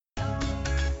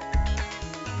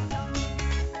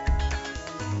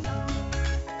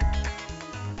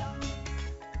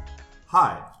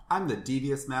Hi, I'm the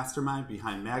devious mastermind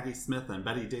behind Maggie Smith and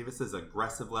Betty Davis's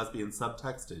aggressive lesbian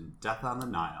subtext in Death on the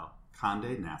Nile,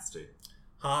 Condé Nasty.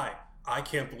 Hi, I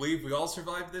can't believe we all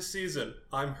survived this season.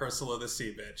 I'm Ursula the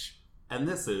Sea Bitch. And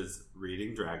this is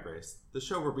Reading Drag Race, the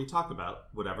show where we talk about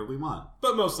whatever we want.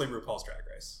 But mostly RuPaul's Drag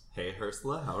Race. Hey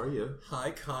Ursula, how are you?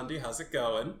 Hi Condi, how's it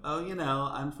going? Oh,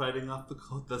 I'm fighting off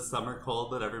the summer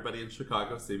cold that everybody in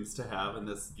Chicago seems to have in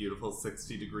this beautiful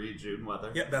 60-degree June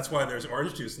weather. Yeah, that's why there's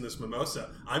orange juice in this mimosa.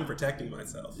 I'm protecting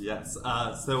myself. Yes,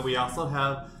 so we also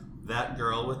have that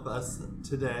girl with us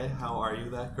today. How are you,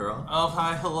 that girl? Oh,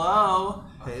 hi, hello.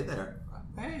 Hey there.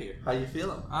 Hey. How you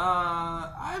feeling?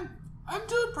 I'm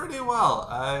doing pretty well.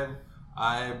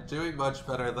 I'm doing much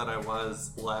better than I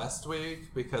was last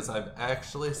week because I'm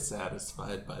actually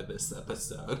satisfied by this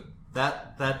episode.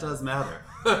 That does matter.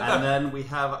 And then we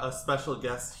have a special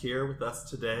guest here with us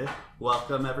today.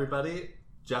 Welcome, everybody,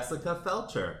 Jessica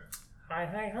Felcher.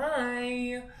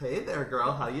 Hi. Hey there,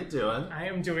 girl. How you doing? I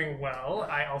am doing well.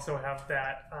 I also have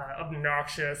that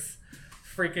obnoxious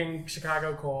freaking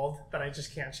Chicago cold that I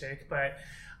just can't shake. But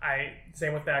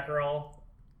same with that girl.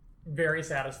 Very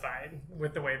satisfied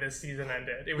with the way this season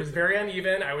ended. It was very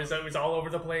uneven. It was all over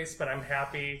the place, but I'm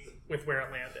happy with where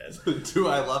it landed. Do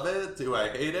I love it? Do I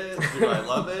hate it? Do I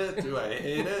love it? Do I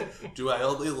hate it? Do I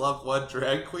only love one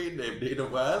drag queen named Nina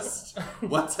West?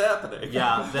 What's happening?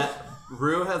 Yeah, that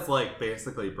Rue has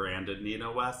basically branded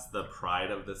Nina West the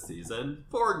pride of the season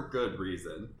for good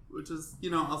reason, which is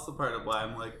also part of why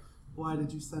I'm like, why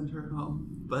did you send her home?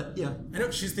 But yeah, I know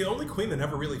she's the only queen that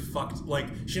never really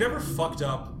she never fucked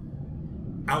up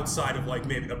outside of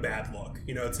maybe a bad look.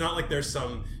 It's not like there's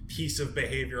some piece of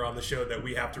behavior on the show that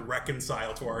we have to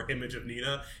reconcile to our image of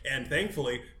Nina. And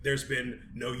thankfully, there's been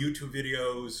no YouTube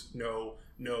videos, no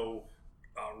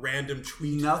random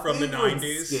tweet nothing from the would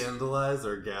 90s. Scandalize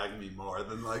or gag me more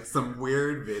than some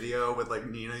weird video with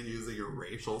Nina using a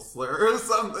racial slur or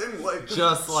something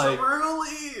truly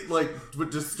would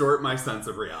distort my sense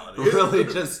of reality. Really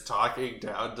just talking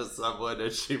down to someone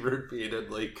as she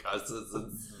repeatedly cusses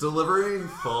and delivering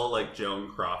full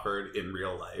Joan Crawford in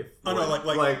real life. Oh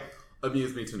no,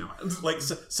 amuse me to no end.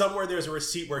 Somewhere there's a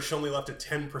receipt where she only left a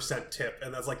 10% tip,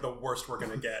 and that's the worst we're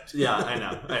gonna get. Yeah, I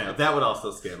know. That would also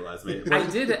scandalize me. I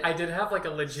did have a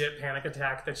legit panic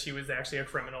attack that she was actually a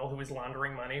criminal who was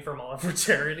laundering money from all of her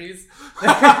charities.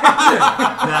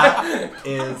 That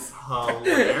is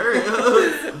hilarious.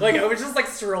 I was just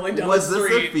strolling down the street. Was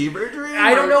this a fever dream?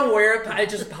 I don't know where it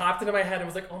just popped into my head. I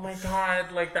was like, oh my god,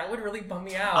 that would really bum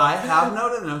me out. I have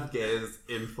known enough gays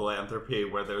in philanthropy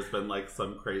where there's been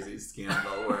some crazy scandal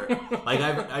where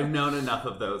I've known enough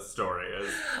of those stories.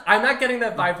 I'm not getting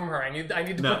that vibe from her. I need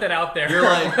to put that out there. You're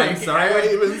I'm sorry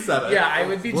I even said it. Yeah, I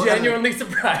would be genuinely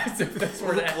surprised if this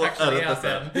were to actually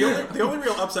happen. The only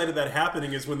real upside of that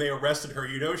happening is when they arrested her,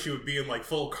 she would be in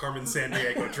full Carmen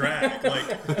Sandiego drag.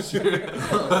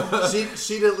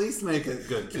 She'd at least make a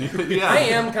good I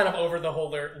am kind of over the whole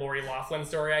Lori Loughlin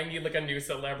story. I need a new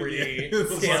celebrity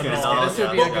scandal. This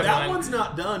would be a good that one. One's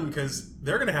not done because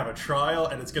they're going to have a trial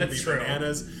and it's going to be true.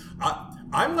 Bananas.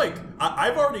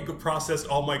 I've already processed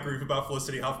all my grief about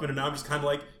Felicity Huffman, and now I'm just kind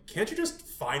of can't you just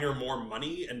fine her more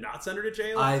money and not send her to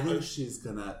jail? I think she's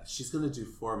gonna do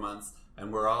 4 months,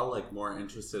 and we're all more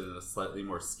interested in a slightly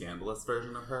more scandalous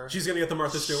version of her. She's gonna get the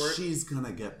Martha Stewart. She's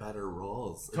gonna get better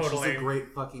roles. Totally. She's a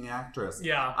great fucking actress.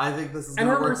 Yeah, I think this is and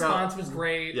gonna her work response out. was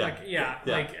great. Yeah.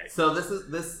 So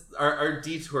our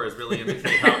detours really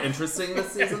indicate how interesting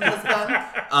this season has been.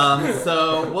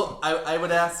 I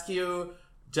would ask you,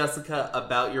 Jessica,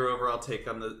 about your overall take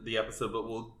on the episode, but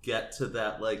we'll get to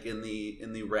that in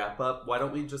the wrap up. Why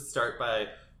don't we just start by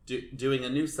doing a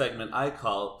new segment I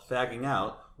call Fagging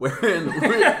Out,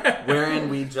 wherein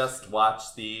we just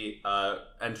watch the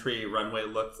entry runway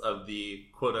looks of the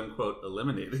quote unquote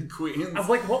eliminated queens. I was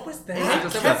like, what was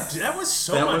that? That was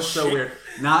so weird.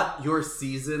 Not your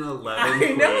season 11 I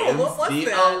queens. know, what was the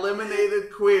that?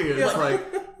 eliminated queens. Yeah.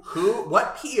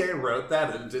 What PA wrote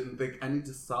that and didn't think I need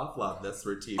to soft lob this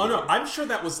for TV? Oh no, I'm sure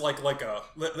that was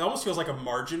it almost feels like a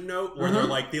margin note where they're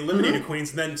the eliminated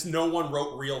queens, and then no one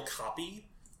wrote real copy.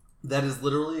 That is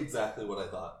literally exactly what I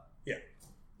thought. Yeah,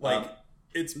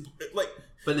 it's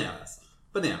bananas.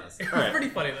 All It was right. pretty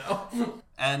funny though.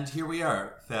 And here we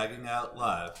are, fagging out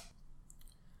live.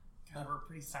 God, we're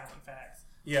pretty silent fags.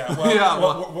 Yeah,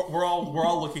 well, we're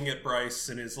all looking at Bryce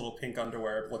in his little pink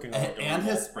underwear, looking and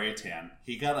his spray tan.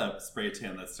 He got a spray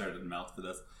tan that started to melt for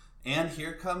this. And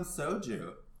here comes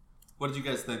Soju. What did you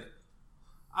guys think?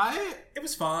 It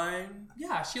was fine.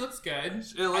 Yeah, she looks good.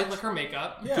 She looks I like her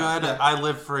makeup. good. I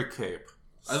live for a cape.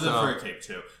 I live for a cape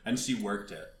too, and she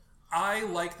worked it. I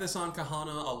like this on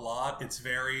Kahana a lot. It's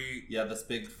very... Yeah, this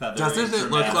big feather. Doesn't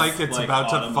it look like it's about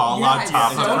to fall Yeah, on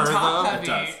top it's of so her, top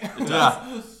though? heavy. It does.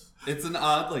 Yeah. It's an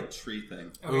odd, like, tree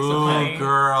thing. Okay, so Ooh, honey.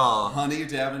 girl. Honey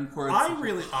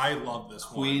Davenport's I love this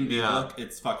one. queen bee Yeah. look.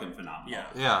 It's fucking phenomenal. Yeah.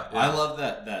 Yeah. I love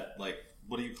that, like,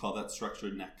 what do you call that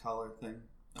structured neck collar thing?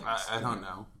 I don't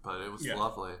know, but it was Yeah.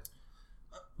 lovely.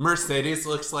 Mercedes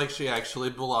looks like she actually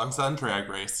belongs on Drag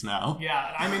Race now. Yeah,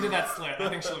 and I'm into that slit. I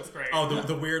think she looks great. Oh,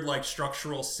 the weird, like,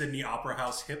 structural Sydney Opera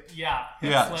House hip. Yeah.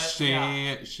 hip Yeah,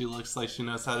 slit, she looks like she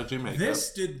knows how to do makeup.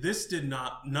 This did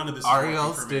not, none of this is working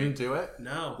Ariel's for me. didn't do it.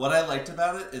 No. What I liked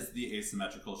about it is the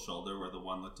asymmetrical shoulder where the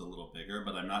one looked a little bigger,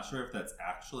 but I'm not sure if that's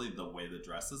actually the way the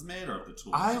dress is made or if the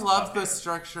tool is I just love the puffy.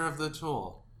 structure of the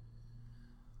tool.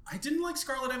 I didn't like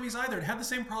Scarlet Emmy's either. It had the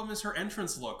same problem as her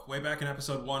entrance look way back in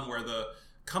episode 1 where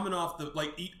coming off the,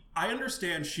 like, I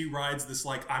understand she rides this,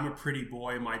 like, I'm a pretty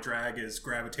boy, my drag is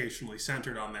gravitationally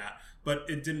centered on that, but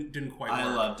it didn't quite work.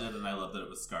 I loved it, and I loved that it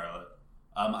was Scarlet.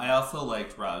 I also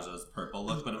liked Raja's purple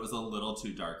look, but it was a little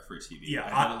too dark for TV. Yeah, I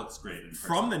thought it looks great in person.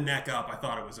 From the neck up, I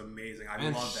thought it was amazing. I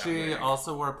And love that she wig.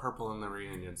 also wore purple in the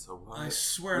reunion, so what? I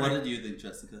swear What to did you think,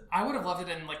 Jessica? I would have loved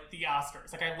it in like the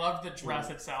Oscars. Like I loved the dress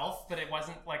itself, but it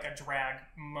wasn't like a drag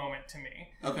moment to me.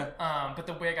 Okay. But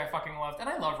the wig I fucking loved, and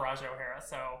I love Raja O'Hara,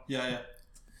 so Yeah.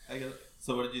 I get it.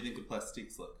 So what did you think of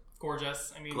Plastique's look?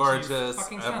 gorgeous. I mean, Gorgeous, she's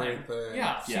fucking stunning. everything.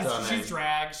 Yeah, Yeah. she's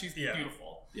drag. She's Yeah.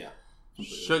 beautiful. Yeah.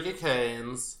 completely. Sugar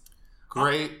Canes,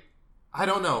 great. I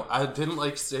don't know. I didn't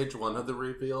like stage 1 of the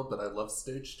reveal, but I love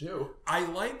stage 2. I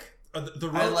like the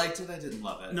I liked it. I didn't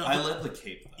love it. No, I loved the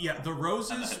cape, though. Yeah, the And the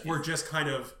roses headpiece. were just kind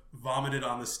of vomited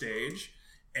on the stage,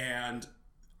 and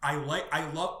I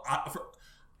love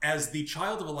as the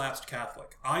child of a lapsed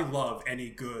Catholic, I love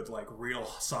any good, like, real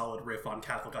solid riff on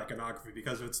Catholic iconography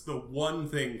because it's the one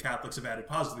thing Catholics have added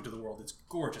positively to the world. It's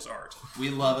gorgeous art. We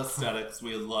love aesthetics.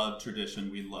 We love tradition.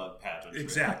 We love pageantry.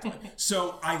 Exactly.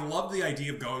 So I love the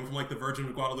idea of going from, like, the Virgin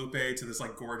of Guadalupe to this,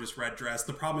 like, gorgeous red dress.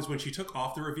 The problem is when she took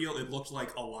off the reveal, it looked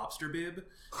like a lobster bib.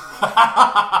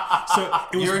 So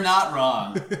it was, You're not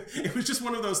wrong. it was just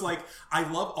one of those, like, I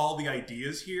love all the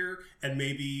ideas here, and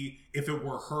maybe if it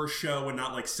were her show and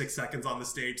not like 6 seconds on the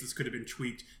stage, this could have been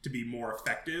tweaked to be more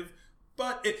effective.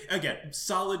 But again,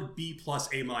 solid B plus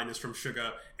A minus from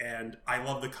Suga, and I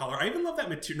love the color. I even love that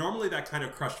material. Normally that kind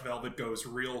of crushed velvet goes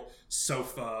real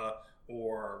sofa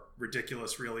or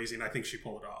ridiculous real easy, and I think she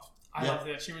pulled it off. I Yeah. loved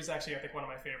it. She was actually, I think, one of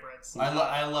my favorites.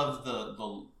 I love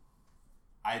the.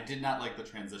 I did not like the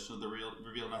transition of the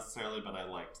reveal necessarily, but I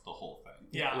liked the whole thing.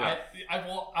 Yeah, Yeah. I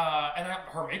will,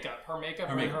 her makeup, Her made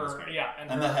makeup was her, great. yeah,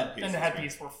 And the headpiece and the was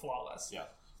headpiece were flawless. Yeah.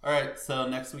 All right. So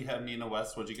next we have Nina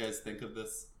West. What do you guys think of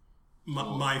this?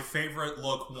 My favorite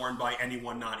look worn by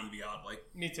anyone not Evie Oddly.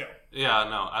 Me too. Yeah,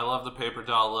 no, I love the paper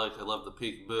doll look. I love the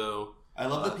peekaboo. I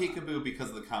love the peekaboo because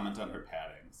of the comment on her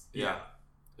paddings. Yeah.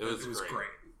 It was great.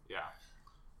 Yeah.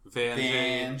 Vanjie.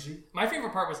 Vanjie. My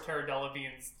favorite part was Cara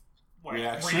Delevingne's like,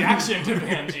 Reaction. reaction to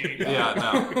Vanjie. Yeah,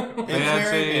 no. It's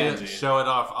very Vanjie Vanjie. showing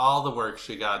off all the work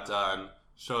she got done.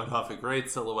 Showing off a great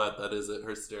silhouette that isn't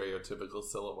her stereotypical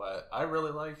silhouette. I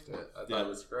really liked it. I thought Yeah. it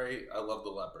was great. I love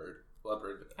the leopard.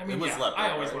 I mean, it was yeah, leopard.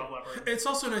 I always right? love leopard. It's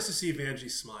also nice to see Vanjie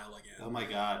smile again. Oh my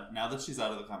god! Now that she's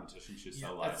out of the competition, she's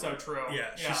so lively. That's so true.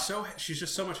 Yeah, she's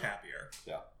just so much happier.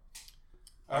 Yeah.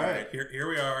 All right, here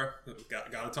we are.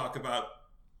 Got to talk about.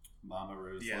 Mama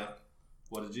Rose. Yeah. Look.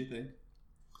 What did you think?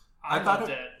 I I thought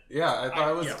loved it- it. Yeah, I thought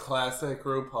it was Yeah. classic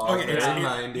RuPaul. Okay, very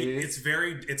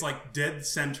 90s. it's like dead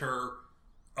center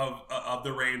of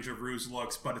the range of Rue's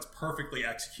looks, but it's perfectly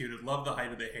executed. Love the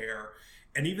height of the hair,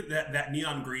 and even that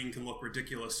neon green can look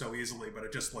ridiculous so easily, but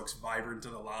it just looks vibrant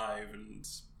and alive and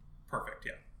it's perfect.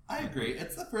 Yeah. I agree.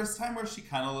 It's the first time where she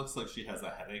kind of looks like she has a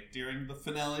headache during the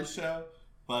finale show.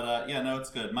 But yeah, no, it's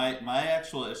good. My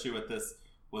actual issue with this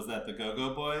was that the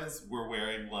Go-Go Boys were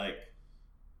wearing like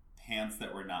pants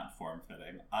that were not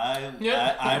form-fitting.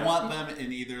 I want them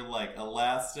in either like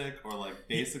elastic or like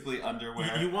basically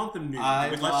underwear. You want them nude. I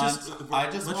let's just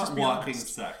let's want be walking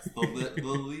honest. sex. The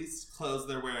least clothes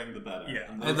they're wearing, the better.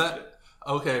 Yeah. And that,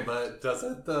 okay, but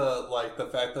doesn't the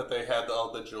fact that they had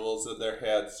all the jewels in their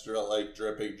heads, like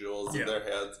dripping jewels in Yeah. their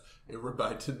heads, it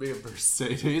reminded me of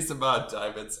Mercedes about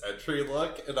Diamond's entry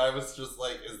look, and I was just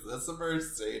like, is this a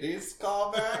Mercedes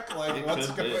callback? Like, It what's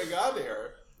could be. going on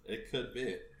here? It could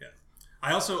be.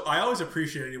 I always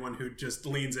appreciate anyone who just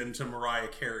leans into Mariah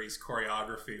Carey's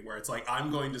choreography, where it's like,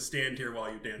 I'm going to stand here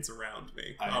while you dance around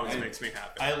me. Always makes me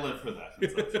happy. I live for that.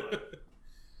 Conceptually.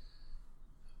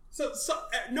 So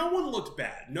no one looked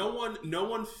bad. No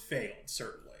one failed.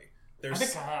 Certainly, I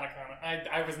think Kahana.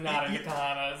 I was not into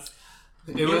Kahana's.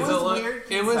 It was a lot. weird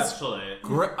It was conceptually.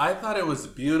 I thought it was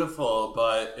beautiful,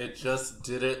 but it just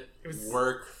didn't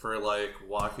work for like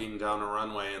walking down a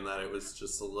runway, and that it was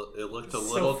just it looked a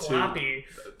little too floppy.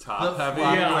 top heavy,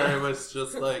 Yeah. where it was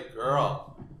just like,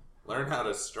 girl, learn how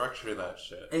to structure that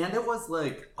shit. And it was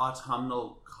like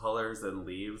autumnal colors and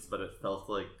leaves, but it felt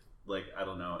like I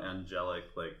don't know, angelic,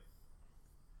 like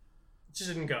It just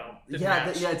didn't go. Didn't yeah,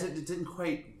 match. it didn't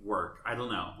quite work. I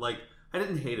don't know, like. I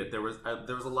didn't hate it. There was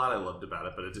a lot I loved about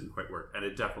it, but it didn't quite work. And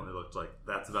it definitely looked like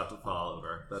that's about to fall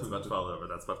over. That's about to fall over.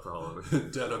 That's about to fall over.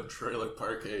 Denim Trailer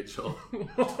Park Angel.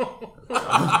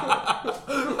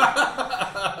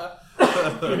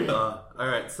 All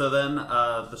right, so then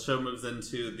the show moves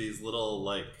into these little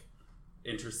like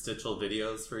interstitial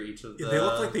videos for each of the They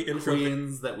look like the intro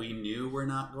queens that we knew were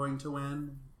not going to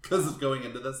win. Because going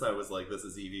into this, I was like, "This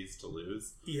is Evie's to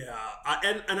lose." Yeah,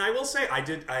 and I will say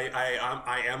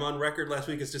I am on record last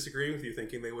week as disagreeing with you,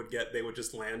 thinking they would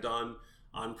just land on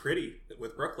Pretty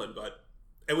with Brooklyn, but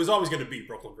it was always going to be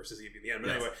Brooklyn versus Evie in the end. But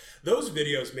Yes. anyway, those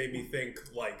videos made me think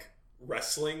like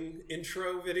wrestling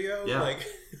intro video. Yeah. Like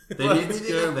They made me Let's think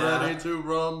get of that. ready to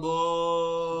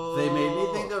rumble. They made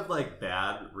me think of like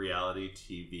bad reality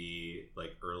TV,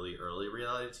 like early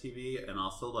reality TV, and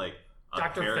also like a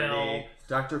Dr. parody.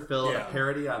 Dr. Phil, Yeah. a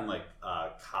parody on like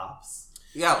Cops.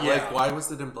 Yeah, Yeah. like why was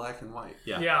it in black and white?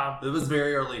 Yeah. It was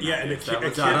very early. 90s. Yeah, and That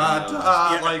was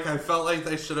Yeah. Like I felt like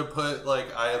they should have put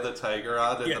like Eye of the Tiger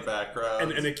on in Yeah. the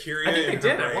background. and Akira. I think they in her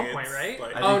did at one braids, point, right?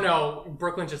 like- I Oh think- no,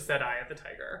 Brooklyn just said "I" at the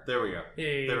tiger. There we go.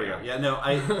 Yeah, There we go. Yeah, no,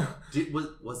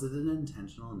 was it an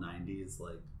intentional 90s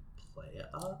like play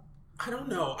up? I don't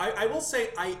know. I will say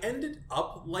I ended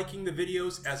up liking the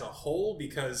videos as a whole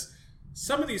because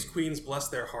some of these queens, bless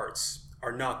their hearts,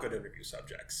 are not good interview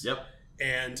subjects. Yep.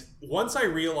 And once I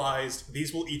realized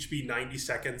these will each be 90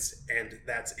 seconds and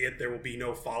that's it, there will be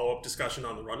no follow-up discussion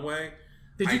on the runway.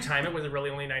 Did you time it? Was it really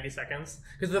only 90 seconds?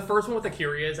 Because the first one with the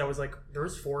Curious, I was like,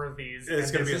 "There's 4 of these, It's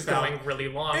and gonna this be is a going really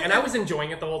long." And I was enjoying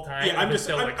it the whole time. Yeah, and I'm it was just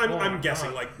still like, oh I'm my guessing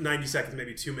God. like 90 seconds,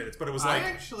 maybe 2 minutes, but it was I like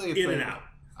actually in and think- out.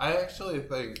 I actually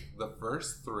think the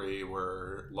first 3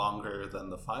 were longer than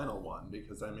the final one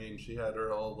because I mean she had her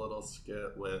whole little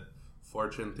skit with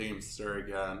Fortune Themester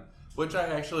again, which I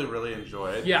actually really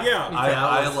enjoyed. Yeah, Yeah. me too.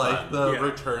 I was like fun. the Yeah.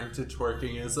 return to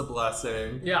twerking is a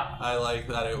blessing. Yeah. I like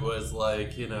that it was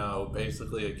like,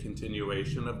 basically a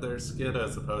continuation of their skit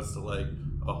as opposed to like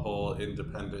a whole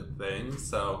independent thing.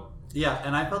 So Yeah,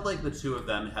 and I felt like the two of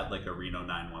them had like a Reno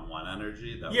 911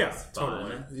 energy that Yeah, was fun.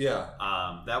 totally. yeah.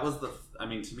 That was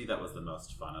to me that was the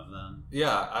most fun of them.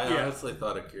 Yeah, I Yeah. honestly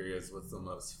thought Akira's was the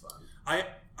most fun. I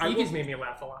Evie's will- made me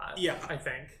laugh a lot. Yeah. I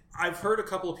think. I've heard a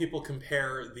couple of people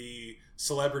compare the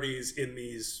celebrities in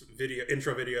these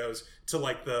intro videos to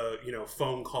like the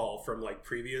phone call from like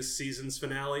previous seasons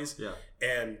finales. Yeah.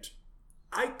 And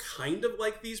I kind of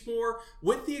like these more,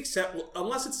 with the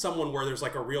unless it's someone where there's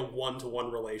like a real one-to-one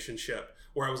relationship,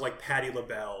 where it was like Patti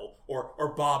LaBelle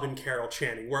or Bob and Carol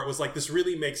Channing, where it was like this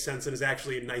really makes sense and is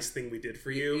actually a nice thing we did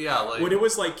for you. Yeah, like When it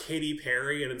was like Katy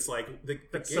Perry and it's like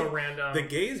That's so random. the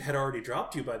gays had already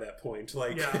dropped you by that point.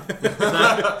 Like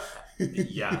Yeah.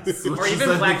 Yes. Or Which even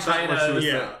is, I Black think, what she China. was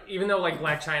Yeah. saying. Even though like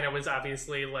Black China was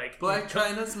obviously like Black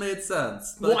China's made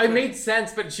sense. Well, Black it made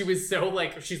sense, but she was so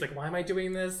like, she's like, why am I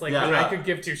doing this? Like, Yeah. I Yeah. could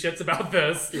give 2 shits about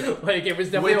this. Like, it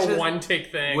was definitely Which a is-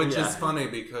 one-take thing. Which Yeah. is funny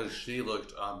because she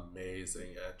looked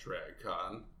amazing at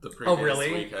DragCon the previous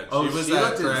really? weekend. Oh, she was she at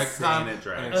looked insane DragCon at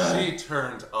Drag. and she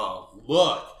turned a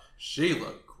look. She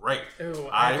looked great. Ooh,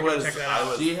 I I have to go was, check that I out.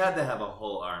 was, She had to have a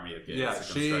whole army of gays yeah. to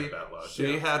She construct that look.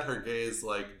 she Yeah. had her gays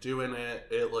like doing it.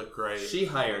 It looked great. She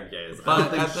hired gays. I But don't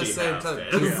think at the she same has time,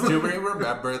 gays. do we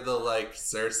remember the like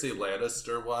Cersei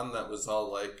Lannister one that was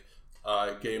all like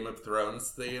Game of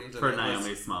Thrones themed and For it was-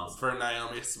 Naomi Smalls. For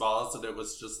Naomi Smalls, and it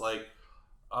was just like,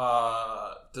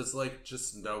 does like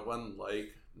just no one like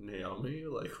Naomi?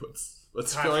 Like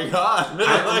what's Gosh. going on?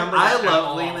 I remember that at love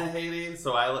all. Lena Headey,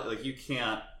 so I like you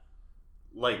can't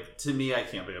like to me I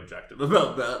can't be objective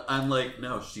about that. I'm like,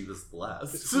 no, she was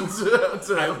blessed.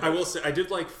 I will say I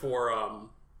did like for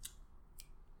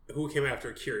who came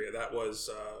after Kyria. That was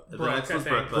The Brooke, next I was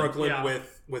think. Brooklyn. Brooklyn Yeah.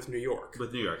 with New York.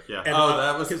 With New York, yeah. And, Oh,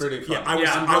 that was 'cause- pretty fun. Yeah, I was,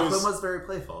 Yeah, And I Brooklyn was, was very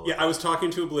playful. yeah, I was talking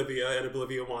to Oblivia, and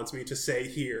Oblivia wants me to say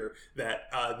here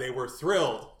that they were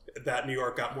thrilled that New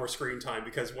York got more screen time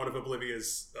because one of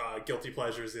Oblivia's guilty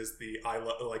pleasures is the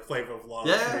Flavor of Love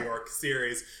Yeah. New York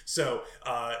series. So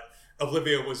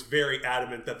Oblivia was very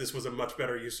adamant that this was a much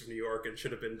better use of New York and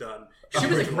should have been done. She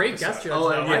was a great guest judge, Oh,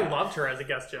 though. yeah. I loved her as a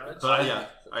guest judge. But yeah,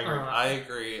 I agree. I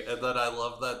agree, and then I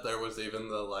love that there was even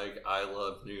the like, I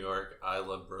love New York, I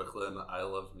love Brooklyn, I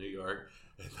love New York,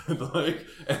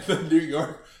 and then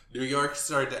New York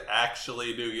started to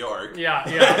actually New York. Yeah,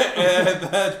 yeah. And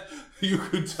then you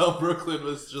could tell Brooklyn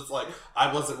was just like,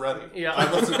 I wasn't ready. Yeah.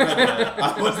 I wasn't ready.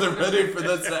 I wasn't ready for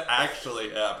this to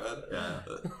actually happen. Yeah.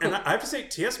 And I have to say,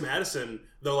 T.S. Madison,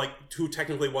 though, like, who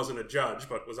technically wasn't a judge,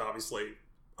 but was obviously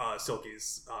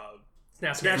Silky's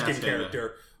Snatch Game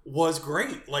character, was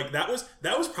great. Like, that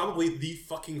was probably the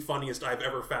fucking funniest I've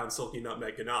ever found Silky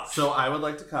Nutmeg Ganache. So I would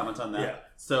like to comment on that. Yeah.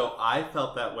 So I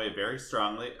felt that way very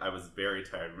strongly. I was very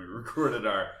tired when we recorded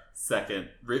our second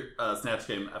Snatch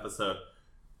Game episode.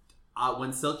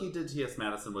 When Silky did T.S.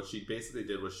 Madison, what she basically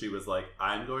did was she was like,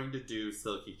 I'm going to do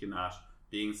Silky Ganache,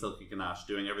 being Silky Ganache,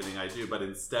 doing everything I do, but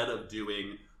instead of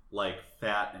doing, like,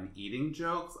 fat and eating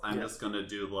jokes, I'm just going to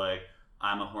do, like,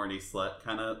 I'm a horny slut,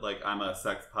 kind of, like, I'm a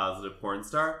sex-positive porn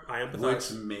star. I empathize.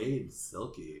 Which made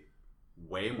Silky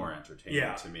way more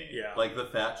entertaining to me. Yeah. Like, the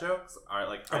fat jokes are,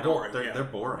 like, boring. They're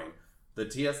boring.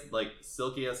 The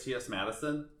Silky as T.S.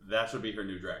 Madison, that should be her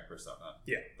new drag persona.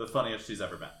 Yeah. The funniest she's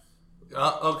ever been.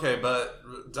 Okay,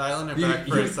 but dialing it back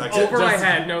for a second. Over my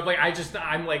head, no, like,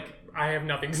 I'm like, I have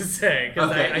nothing to say,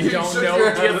 because I You don't shook know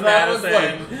your head T.S. and I was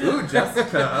Madison. like, ooh,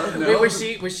 Jessica. No.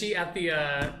 Wait, was she at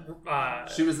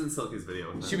the, She was in Silky's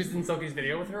video with her. She was in Silky's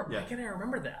video with her? Yeah. Why can't I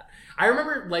remember that? I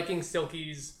remember liking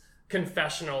Silky's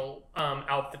confessional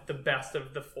outfit the best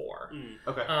of the four.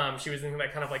 Okay. She was in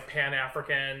that kind of like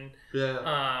Pan-African.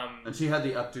 Yeah. And she had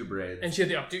the updo braids. And she had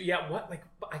the updo. Yeah, what? Like,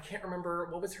 I can't remember.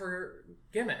 What was her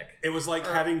gimmick? It was like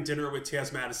having dinner with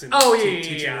T.S. Madison. Oh,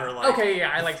 teaching her, like, okay,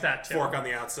 yeah, I liked that too. fork on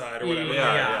the outside or whatever.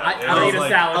 Yeah. I It don't was eat a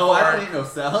like, salad. oh, I fork. don't eat no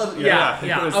salad? Yeah.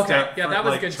 It was Okay. that Yeah, for, that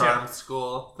was like, good charm too.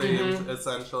 school themed,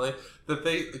 essentially. The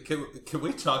thing, can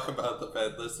we talk about the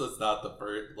fact this was not the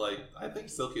first? Like, I think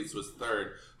Silky's was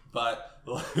third, but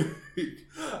like,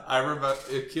 I remember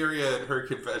Kyria in her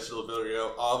confessional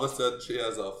video. All of a sudden, she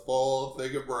has a full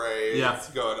thing of braids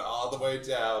going all the way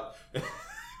down.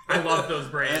 I love those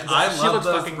braids. I she love looks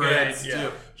those fucking braids good. too.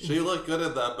 Yeah. She looked good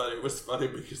in that, but it was funny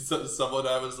because someone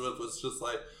I was with was just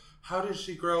like, "How did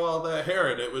she grow all that hair?"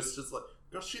 And it was just like,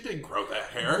 "No, she didn't grow that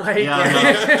hair." Like,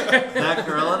 That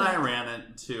girl and I ran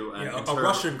into an A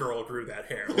Russian girl grew that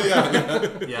hair.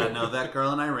 that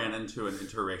girl and I ran into an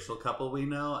interracial couple we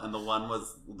know, and the one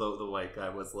was the white guy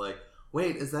was like,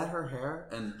 wait, is that her hair?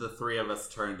 And the three of us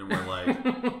turned and were like,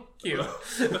 cute.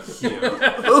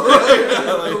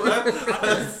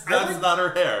 That's not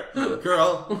her hair.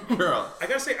 Girl. I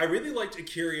gotta say, I really liked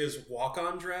Akira's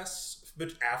walk-on dress.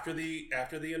 But after the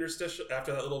interstitial,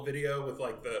 after that little video with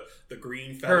like the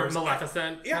green feathers, Her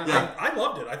Maleficent. I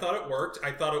loved it. I thought it worked.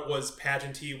 I thought it was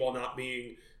pageanty while not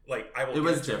being like I will. It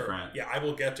was get to different. I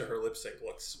will get to her lip sync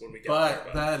looks when we get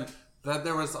But there. then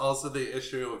there was also the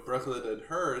issue of Brooklyn and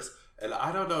hers, and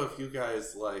I don't know if you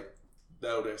guys like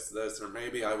noticed this, or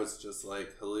maybe I was just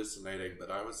like hallucinating, but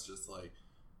I was just like,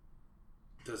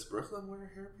 does Brooklyn wear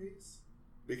a hairpiece?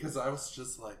 Because I was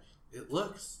just like, it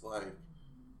looks like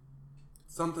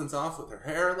something's off with her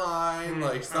hairline,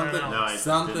 like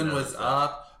something was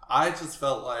up. I just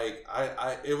felt like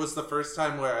I it was the first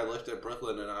time where I looked at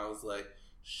Brooklyn and I was like,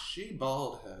 she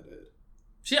bald headed.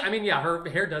 Her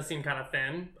hair does seem kind of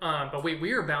thin. But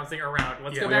we were bouncing around.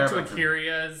 Let's go back to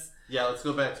Akira's. Yeah, let's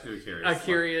go back to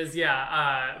Akira's,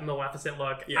 Maleficent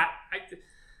look. Yeah.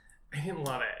 I didn't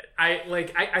love it.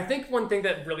 I think one thing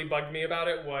that really bugged me about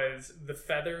it was the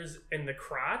feathers in the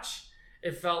crotch.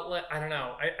 It felt like, I don't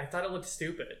know, I thought it looked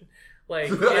stupid.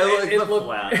 Like, it looked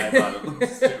flat. I thought it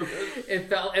looked stupid.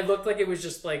 It looked like it was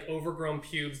just like overgrown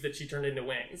pubes that she turned into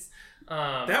wings.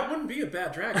 That wouldn't be a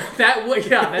bad drag.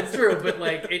 That's true. But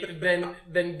like,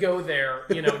 then go there,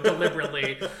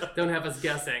 deliberately. Don't have us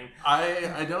guessing.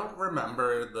 I don't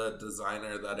remember the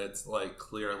designer that it's like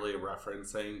clearly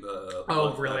referencing the.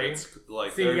 Oh, really?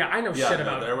 Like, see, I know shit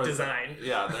about design.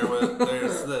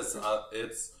 There's this.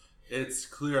 It's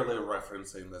clearly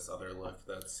referencing this other look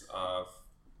that's.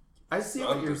 I see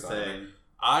what you're saying.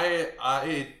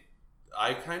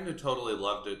 I kind of totally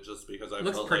loved it just because I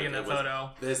looks felt pretty like in that photo.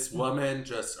 This woman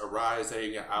just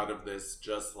arising out of this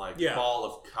just like Yeah. ball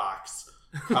of cock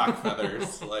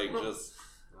feathers, like just.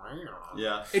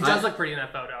 Yeah, It does look pretty in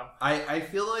that photo. I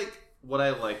feel like what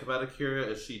I like about Akira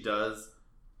is she does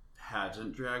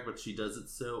pageant drag, but she does it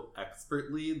so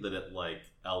expertly that it like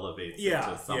elevates it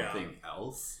to something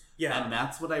else. Yeah. And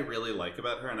that's what I really like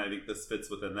about her, and I think this fits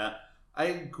within that. I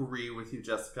agree with you,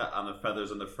 Jessica, on the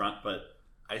feathers on the front, but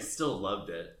I still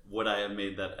loved it. Would I have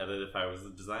made that edit if I was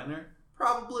a designer?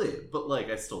 Probably, but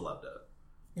like I still loved it.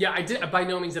 Yeah, I did. By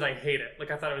no means did I hate it. Like,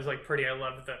 I thought it was like pretty. I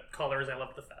loved the colors. I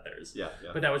loved the feathers. Yeah.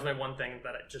 But that was my one thing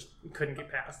that I just couldn't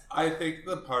get past. I think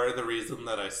the part of the reason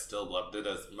that I still loved it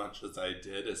as much as I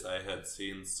did is I had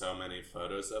seen so many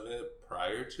photos of it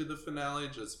prior to the finale,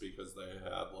 just because they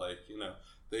had, like, you know,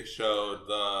 they showed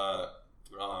the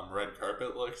red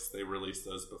carpet looks. They released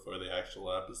those before the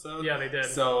actual episode. Yeah, they did.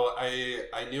 So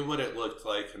I knew what it looked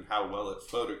like and how well it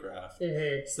photographed.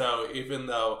 Mm-hmm. So even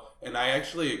though, and I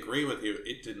actually agree with you,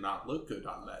 it did not look good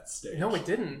on that stage. No, it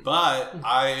didn't. But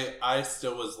I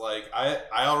still was like, I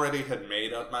already had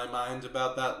made up my mind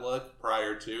about that look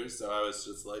prior to, so I was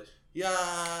just like,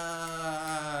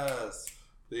 yes,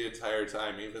 the entire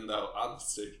time, even though on the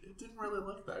stage it didn't really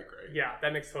look that great. Yeah,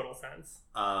 that makes total sense.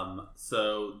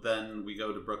 So then we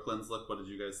go to Brooklyn's look. What did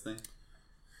you guys think?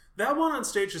 That one on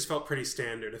stage just felt pretty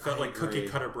standard. It felt I like agree. cookie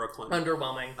cutter Brooklyn.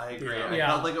 Underwhelming. I agree. Yeah. I Yeah.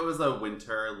 felt like it was a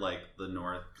winter, like the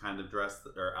North kind of dress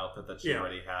or outfit that she Yeah.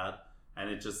 already had. And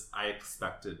it just, I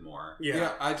expected more.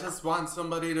 Yeah. I just want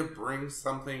somebody to bring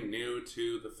something new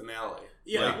to the finale.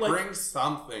 Yeah, like bring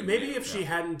something Maybe new. if she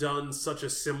hadn't done such a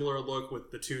similar look with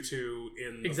the tutu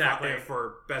in the Exactly.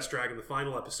 for Best Drag in the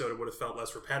final episode, it would have felt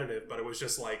less repetitive. But it was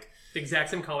just like, The exact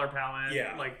same color palette.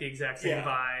 Yeah. Like the exact same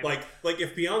vibe. like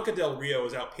if Bianca Del Rio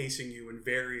is outpacing you and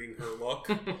varying her look,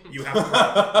 you have a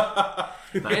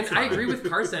problem. And I agree with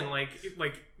Carson. Like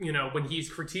you know, when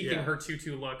he's critiquing Yeah. her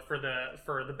tutu look for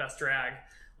the best drag,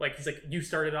 like he's like, you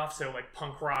started off so like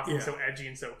punk rock and Yeah. so edgy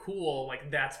and so cool. Like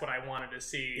that's what I wanted to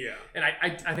see. Yeah. And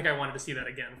I think I wanted to see that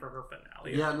again for her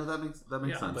finale. Yeah, no, that makes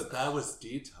Yeah. sense. But that was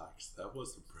Detox. That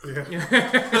wasn't. Yeah.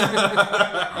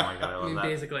 Oh my god, I I love mean, that.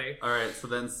 basically. All right, so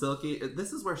then Silky,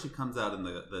 this is where she comes out in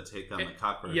the take on the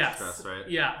cockroach Yes. dress, right?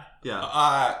 Yeah. Yeah.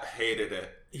 I hated it.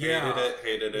 Yeah.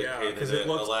 Hated it. Yeah, Hated 'cause it. it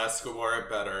looked- Alaska wore it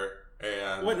better.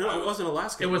 And What? No, it wasn't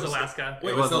Alaska. It was Alaska. It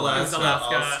was was Alaska.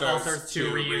 Alaska All-Stars All-Stars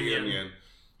 2 reunion.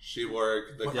 She wore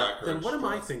the cockroach Then what am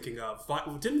I dress. thinking of?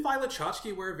 Didn't Violet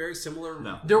Chachki wear a very similar?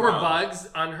 No. There were No. bugs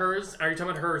on hers. Are you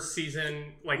talking about her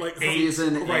season like 8?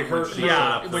 Season right, 8 her- when she Yeah,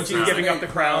 showed up when to she's the giving crown. up the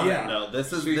crown. Yeah. No,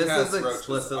 this is She has roaches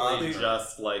explicitly on her.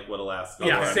 just like what Alaska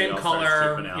Yeah, wore in same the All-Stars color,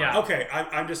 2 finale. yeah. Okay,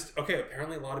 I'm just okay.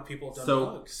 Apparently, a lot of people have done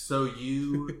bugs. So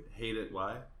you hate it?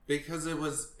 Why? Because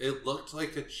it looked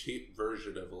like a cheap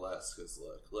version of Alaska's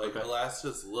look. Like, Okay.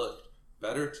 Alaska's looked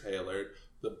better tailored.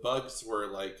 The bugs were,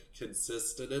 like,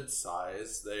 consistent in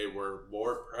size. They were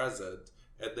more present.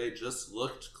 And they just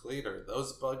looked cleaner.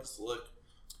 Those bugs look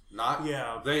not...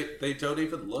 Yeah. They don't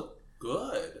even look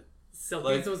good. Silky's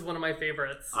Like- was one of my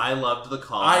favorites. I loved the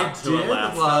call I out to did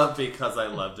Alaska love- because I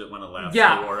loved it when Alaska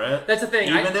Yeah, wore it. That's the thing.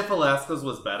 Even if Alaska's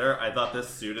was better, I thought this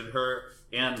suited her.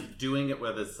 And doing it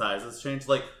where the sizes changed,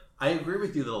 like, I agree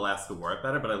with you that Alaska wore it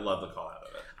better, but I love the call out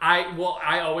of it.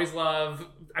 I always love.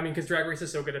 I mean, because Drag Race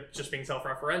is so good at just being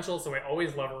self-referential, so I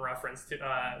always love a reference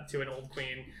to an old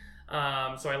queen.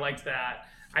 So I liked that.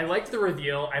 I liked the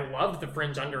reveal. I loved the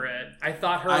fringe under it. I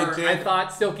thought I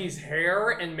thought Silky's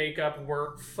hair and makeup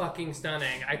were fucking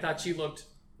stunning. I thought she looked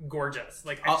gorgeous.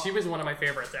 Like she was one of my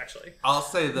favorites, actually. I'll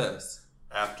say this.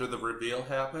 After the reveal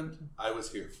happened, I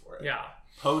was here for it. Yeah.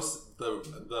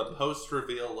 The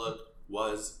post-reveal look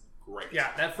was great.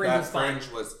 Yeah, that fringe was fun.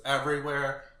 fringe was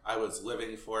everywhere. I was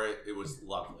living for it. It was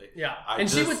lovely. Yeah, I and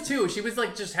she just- was too. She was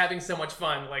like just having so much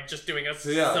fun, like just doing a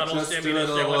Yeah, subtle just shimmy doing to a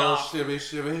show it little off.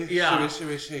 shimmy, Yeah.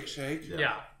 shimmy, shake, shake.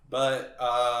 Yeah. But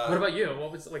What about you?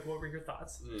 What were your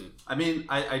thoughts? I mean,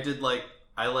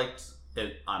 I liked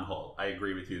it on whole. I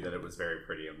agree with you that it was very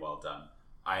pretty and well done.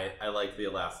 I like the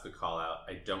Alaska call out.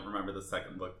 I don't remember the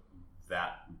second look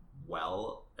that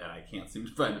well, and I can't seem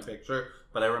to find a picture,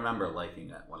 but I remember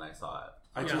liking it when I saw it.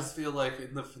 I Yeah. just feel like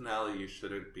in the finale, you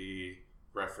shouldn't be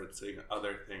referencing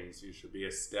other things. You should be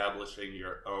establishing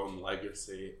your own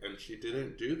legacy, and she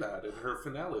didn't do that in her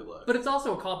finale look. But it's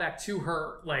also a callback to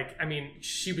her. Like, I mean,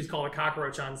 she was called a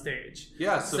cockroach on stage.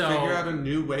 yeah, so figure out a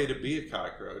new way to be a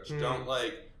cockroach. Mm.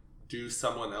 Don't do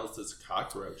someone else's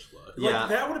cockroach look. Like, Yeah.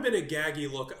 that would have been a gaggy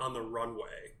look on the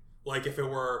runway. Like if it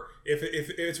were, if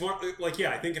it's one, like yeah,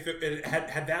 I think if it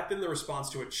had that been the response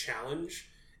to a challenge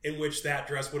in which that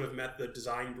dress would have met the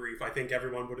design brief, I think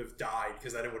everyone would have died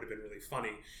because then it would have been really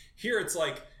funny. Here it's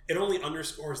like it only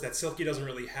underscores that Silky doesn't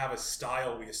really have a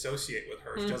style we associate with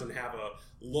her. She doesn't have a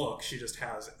look. She just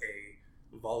has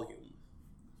a volume.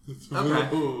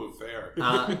 Okay. Ooh, fair.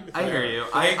 I hear you.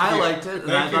 Thank I you. liked it.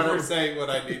 And I Thank you thought for it was, saying what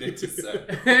I needed to say.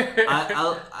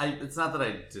 it's not that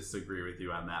I disagree with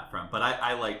you on that front, but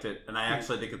I liked it, and I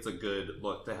actually think it's a good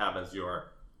look to have as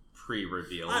your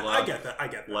pre-reveal look. I get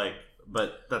that. Like,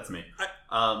 but that's me.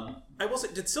 I will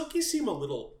say, did Silky seem a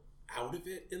little out of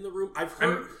it in the room. I've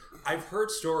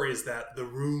heard stories that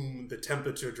the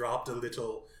temperature dropped a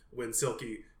little when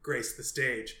Silky graced the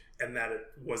stage, and that it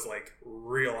was like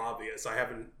real obvious. I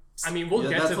haven't. I mean, we'll get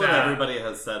to that. That's what everybody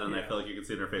has said, and I feel like you can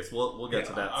see it in her face. We'll get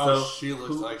to that. Oh, so she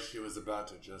looks like she was about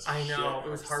to just. I know, shit it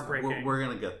was herself. heartbreaking. We're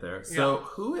gonna get there. So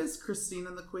who is Christine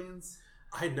and the Queens?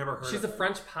 I had never heard. She's of a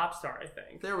French pop star, I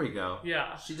think. There we go.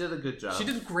 Yeah, She did a good job. she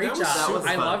did a great That job. was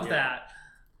I fun, loved yeah. that.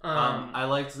 I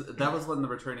liked that was when the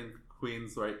Returning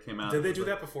Queens came out. Did they do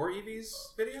that before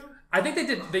Evie's video? I think they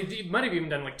did. They might have even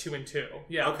done like 2 and 2.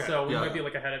 Yeah. Okay. So we Yeah. might be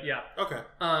like ahead of. Yeah. Okay.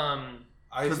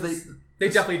 They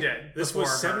definitely did. This before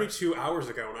was her. 72 hours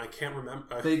ago, and I can't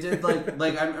remember. They did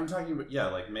like I'm talking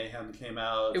about like Mayhem came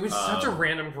out. It was such a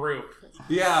random group.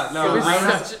 Yeah, It no,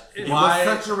 was it Why-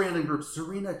 was such a random group.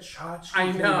 Serena Chachi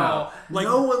I came know. out. Like-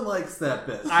 No one likes that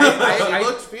bitch. I she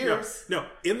looked fierce. No,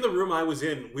 in the room I was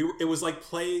in, it was like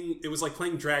playing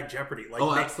Drag Jeopardy. Like,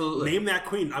 Oh, absolutely. Name that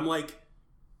queen. I'm like,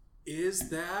 is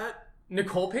that?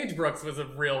 Nicole Page Brooks was a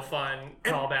real fun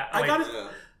And callback. I Like, got it.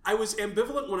 I was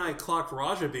ambivalent when I clocked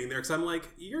Raja being there because I'm like,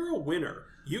 you're a winner.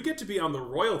 You get to be on the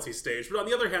royalty stage. But on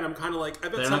the other hand, I'm kind of like, I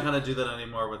bet They're not gonna do that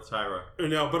anymore with Tyra.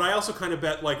 No, but I also kind of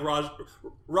bet like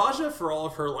Raja for all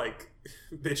of her like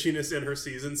bitchiness in her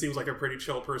season seems like a pretty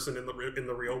chill person in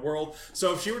the real world.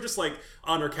 So if she were just like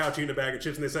on her couch eating a bag of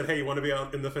chips and they said, "Hey, you want to be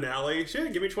out in the finale?" She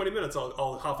give me 20 minutes.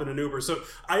 I'll hop in an Uber. So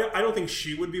I don't think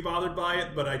she would be bothered by it.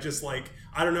 But I just like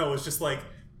I don't know. It was just like.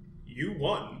 You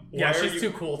won. Yeah, she's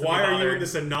too cool to be Why are you bothered. in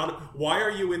this Why are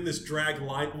you in this drag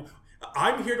line?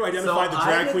 I'm here to identify the I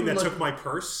drag didn't queen that look- took my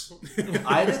purse.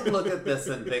 I didn't look at this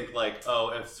and think like, oh,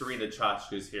 if Serena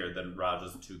Chachu's here, then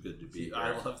Raja's too good to be here.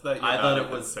 I love that. I thought it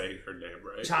was saying her name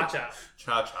right. Cha-Cha.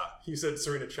 Cha-cha. You said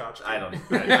Serena Chacha. I don't.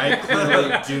 I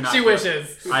clearly do not. She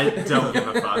wishes. I don't give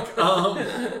a fuck.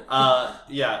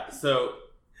 Yeah. So,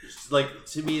 like,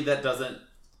 to me, that doesn't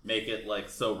make it like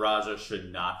so. Raja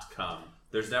should not come.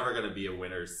 There's never going to be a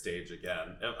winner's stage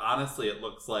again. Honestly, it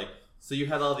looks like. So you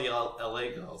had all the LA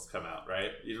girls come out,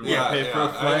 right? You didn't want to pay for a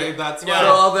flight. I mean, that's Yeah. So why.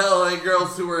 all the LA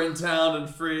girls who were in town and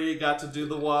free got to do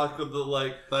the walk with the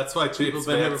like. That's why James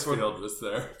been here before. Mansfield was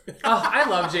there. Oh, I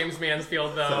love James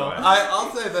Mansfield though. So,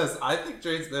 I'll say this. I think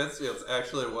James Mansfield's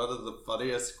actually one of the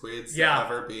funniest queens Yeah. to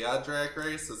ever be on Drag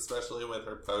Race, especially with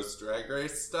her post-Drag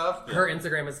Race stuff. Her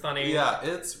Instagram is funny. Yeah,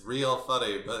 it's real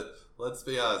funny, but let's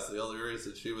be honest, the only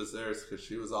reason she was there is because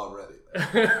she was already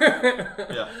there.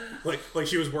 Yeah. Like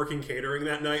she was working catering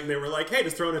that night, and they were like, "Hey,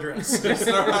 just throw in a dress." Just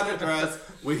throw on a dress.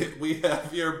 We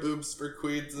have your boobs for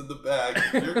queens in the bag.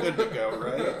 You're good to go,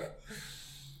 right?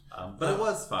 But it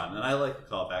was fun, and I like the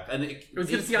callback. And it was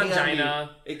good to see can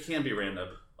Angina. It can be random.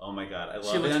 Oh my god, I love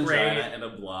She looks Angina great. in a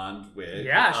blonde wig.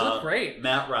 Yeah, she looked great.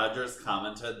 Matt Rogers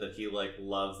commented that he like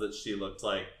loves that she looked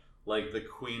like the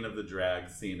queen of the drag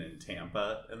scene in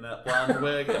Tampa in that blonde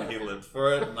wig, and he lived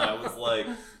for it. And I was like,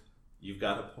 "You've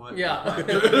got a point." Yeah. Matt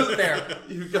Rogers. Fair.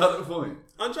 You've got a point.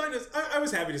 Angina's. I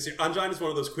was happy to see. Angina's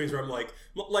one of those queens where I'm like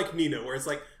Nina, where it's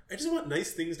like I just want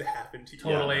nice things to happen to you.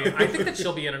 Totally. Yeah. I think that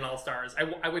she'll be in an All Stars.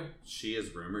 I would. She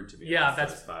is rumored to be. Yeah, in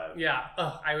that's All-Stars 5. Yeah.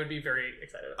 I would be very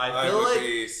excited. I I feel would like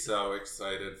be so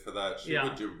excited for that. She Yeah.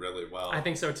 would do really well. I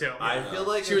think so too. I feel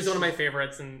like She if was one of my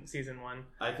favorites in season 1.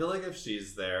 I feel like if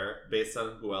she's there, based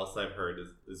on who else I've heard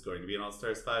is going to be in All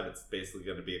Stars 5, it's basically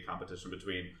going to be a competition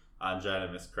between Angina,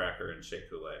 Miss Cracker, and Shea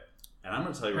Coulee. And I'm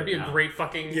going to tell you That'd right be now, a great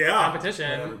fucking Yeah.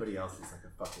 competition. everybody else is like a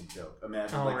fucking joke.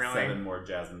 Imagine Oh, like really? 7 more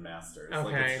Jasmine Masters. Like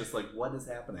Okay. it's just like, what is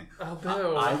happening? Oh,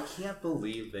 boo. I can't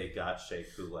believe they got Shea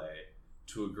Coulee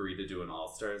to agree to do an All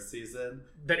Stars season.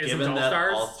 That isn't given All that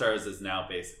Stars. All Stars is now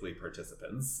basically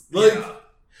participants. Yeah. Like,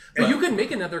 But you could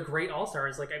make another great All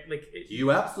Stars.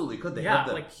 you absolutely could. They Yeah, have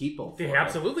the like, people. they for it.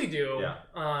 absolutely do. Yeah.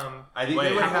 Um, I think Wait,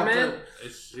 they would have to. Peppermint?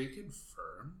 Is she confirmed?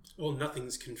 Well,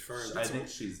 nothing's confirmed. I think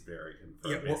she's very confirmed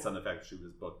Yeah, well- based on the fact she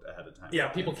was booked ahead of time. Yeah,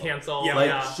 people cancel. Yeah. Like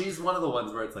yeah. she's one of the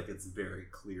ones where it's like it's very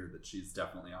clear that she's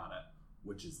definitely on it,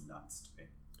 which is nuts to me.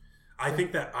 I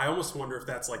think that I almost wonder if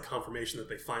that's like confirmation that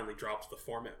they finally dropped the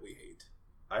format we hate.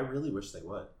 I really wish they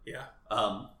would. Yeah.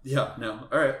 Yeah, no.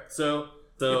 All right. So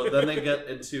then they get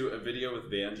into a video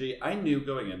with Vanjie. I knew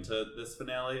going into this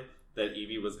finale that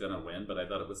Evie was going to win, but I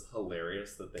thought it was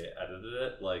hilarious that they edited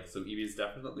it. Like, so Evie's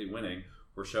definitely winning.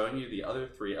 We're showing you the other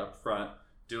 3 up front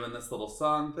doing this little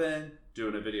song thing,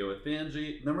 doing a video with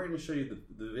Vanjie. And then we're going to show you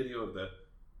the video of the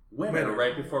winner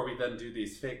right before we then do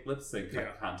these fake lip sync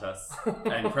contests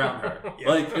and crown her. Yeah.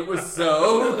 Like, it was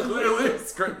so clearly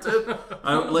scripted.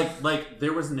 Like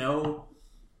there was no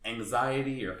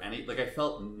anxiety or any, like I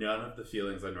felt none of the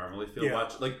feelings I normally feel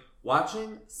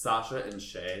watching Sasha and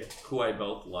Shea, who I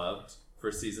both loved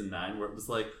for season 9, where it was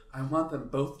like, I want them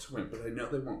both to win, but I know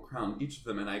they won't crown each of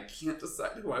them, and I can't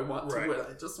decide who I want to win.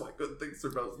 I just want good things for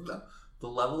both of them. The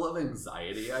level of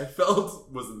anxiety I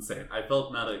felt was insane. I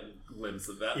felt not a glimpse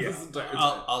of that this entire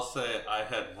time. I'll say I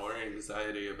had more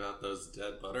anxiety about those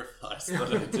dead butterflies than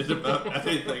I did about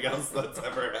anything else that's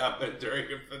ever happened during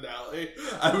a finale.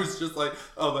 I was just like,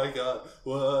 oh my god.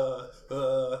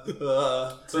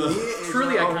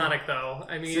 Truly iconic, though.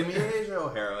 I mean, to me, Asia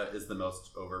O'Hara is the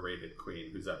most overrated queen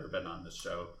who's ever been on this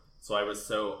show. So I was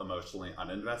so emotionally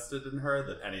uninvested in her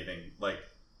that anything, like,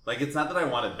 it's not that I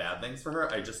wanted bad things for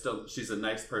her. I just don't. She's a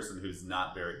nice person who's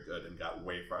not very good and got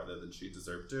way farther than she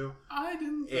deserved to. I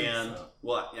didn't think so.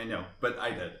 Well, I know, but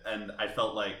I did. And I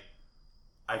felt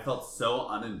so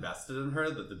uninvested in her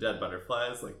that the dead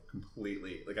butterflies, like,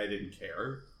 completely, like, I didn't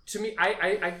care. To me,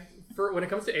 I for when it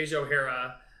comes to Asia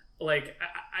O'Hara, like,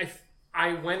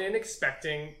 I went in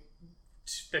expecting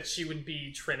that she would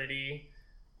be Trinity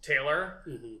Taylor.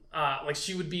 Like,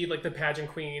 she would be like the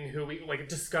pageant queen who we like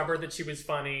discovered that she was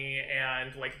funny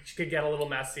and like she could get a little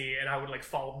messy, and I would like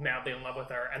fall madly in love with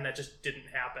her, and that just didn't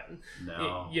happen.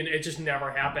 No, it just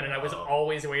never happened, and I was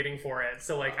always waiting for it.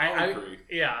 So like, I agree.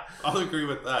 Yeah, I'll agree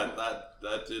with that.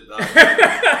 That did not.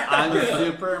 I'm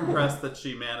super impressed that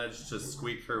she managed to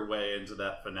squeak her way into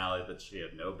that finale that she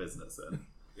had no business in.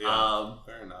 Yeah,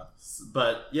 fair enough.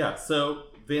 But yeah, so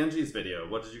Vanjie's video.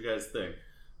 What did you guys think?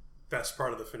 Best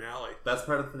part of the finale. Best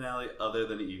part of the finale, other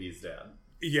than Evie's dad.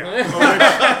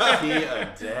 Yeah. He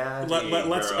a dad.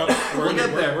 Let's. We're gonna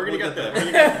get there. We're gonna get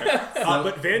there.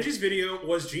 But Vanjie's video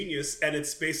was genius, and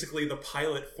it's basically the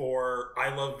pilot for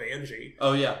I Love Vanjie.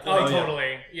 Oh yeah. Oh,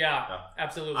 totally. Yeah,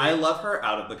 absolutely. I love her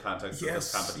out of the context of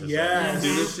this competition. Yes. As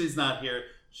soon as she's not here,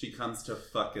 she comes to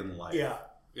fucking life. Yeah.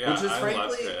 Yeah, which is I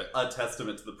frankly a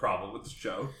testament to the problem with the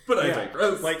show. But I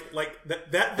digress. Like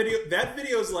that video. That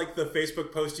video is like the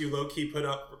Facebook post you low key put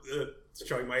up.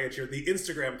 Showing my age here. The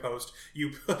Instagram post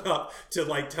you put up to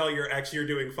like tell your ex you're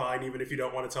doing fine, even if you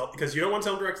don't want to tell, because you don't want to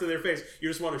tell them directly to their face. You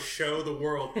just want to show the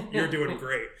world you're doing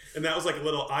great. And that was like a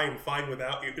little "I am fine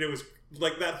without you." And it was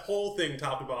like that whole thing,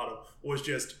 top to bottom, was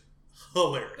just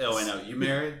hilarious. Oh, I know. You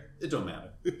married? It don't matter.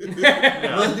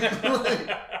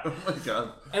 Oh my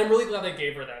god! And I'm really glad they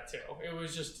gave her that too. It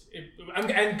was just,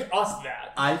 and us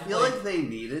that. I feel like they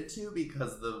needed to,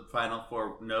 because the Final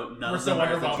Four, none of them are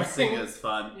as interesting as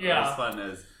fun, as fun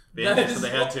as Vanjie, so they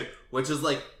had to. Which is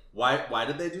like, why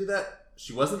did they do that?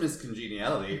 She wasn't Miss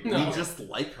Congeniality. No. We just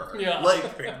like her. Yeah.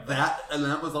 Like that, and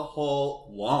that was a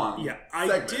whole long segment.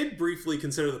 I did briefly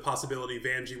consider the possibility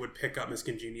Vanjie would pick up Miss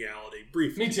Congeniality.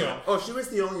 Briefly. Me too. Oh, she was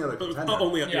the only other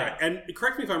contender. Yeah. And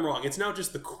correct me if I'm wrong, it's now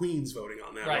just the queens voting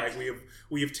on that, right?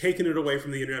 We have taken it away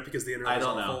from the internet because the internet is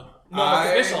awful. Know. No,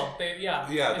 it's official.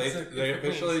 They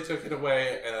officially took it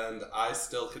away, and I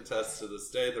still contest to this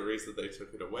day the reason they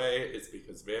took it away is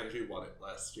because Vanjie won it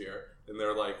last year, and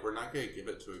they're like, we're not going to give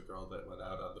it to a girl that went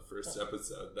out on the first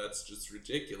episode. That's just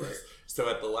ridiculous. So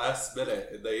at the last minute,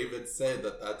 and they even say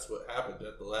that that's what happened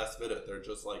at the last minute. They're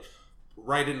just like,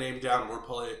 write a name down. We're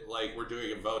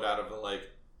doing a vote out of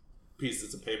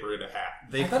pieces of paper in a hat.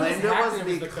 They claimed it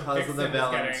was because of the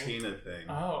Valentina thing.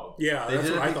 Oh. Yeah, they did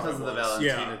it because of the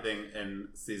Valentina thing in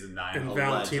season 9. And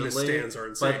Valentina stands are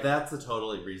insane. But that's a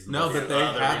totally reasonable No, but they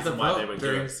had the vote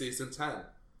during season 10.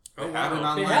 They had it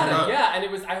online. They had it, yeah,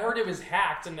 and I heard it was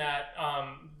hacked, and that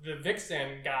the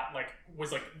Vixen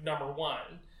was number 1.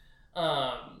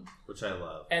 Which I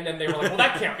love. And then they were like, well,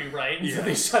 that can't be right. And so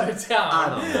they shut it down. I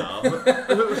don't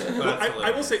know.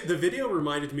 I will say, the video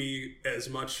reminded me as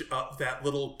much of that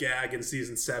little gag in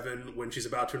season 7 when she's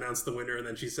about to announce the winner, and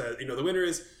then she said, the winner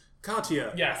is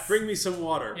Katya. Yes. Bring me some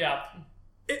water. Yeah.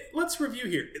 Let's review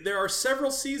here. There are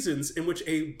several seasons in which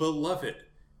a beloved,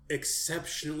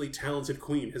 exceptionally talented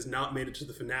queen has not made it to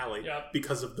the finale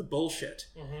because of the bullshit.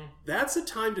 Mm-hmm. That's a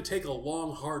time to take a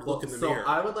long, hard look in the mirror.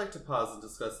 So I would like to pause and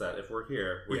discuss that. If we're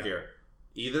here, we're here.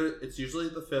 Either it's usually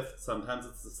the 5th, sometimes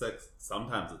it's the 6th,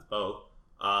 sometimes it's both,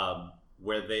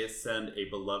 where they send a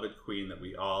beloved queen that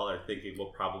we all are thinking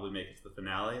will probably make it to the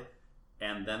finale,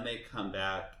 and then they come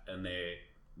back and they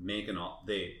make an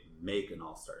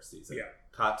all-star season. Yeah.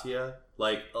 Katya,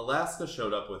 Alaska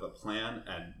showed up with a plan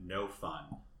and no fun.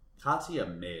 Katya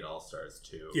made All-Stars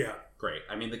 2. Yeah. Great.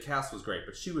 I mean, the cast was great,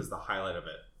 but she was the highlight of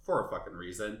it for a fucking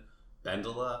reason.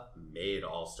 Bendela made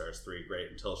All-Stars 3 great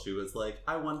until she was like,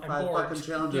 I won 5 fucking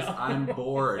challenges. Yeah. I'm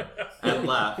bored. And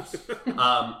left.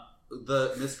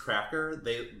 The Miss Cracker,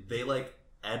 they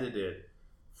edited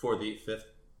for the 5th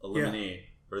eliminee,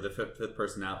 or the fifth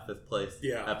person out, 5th place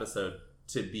episode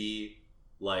to be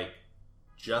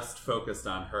just focused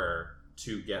on her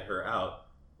to get her out.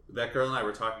 That girl and I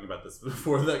were talking about this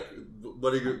before.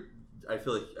 What are your I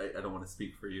feel like I don't want to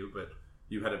speak for you, but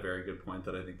you had a very good point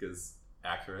that I think is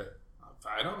accurate.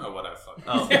 I don't know what I fucking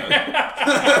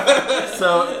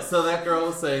So that girl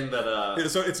was saying that.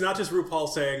 So it's not just RuPaul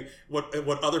saying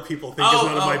what other people think is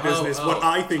none of my business. What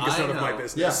I think is none of my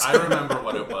business. Yeah, I remember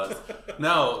what it was.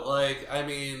 No, like I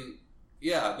mean,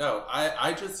 yeah, no.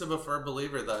 I just am a firm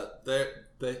believer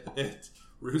that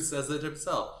Ru says it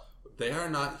himself. They are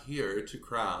not here to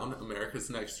crown America's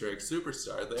Next Drag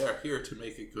Superstar. They are here to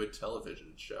make a good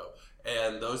television show.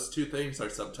 And those two things are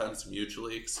sometimes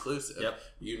mutually exclusive. Yep.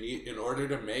 You need, in order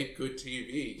to make good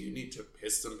TV, you need to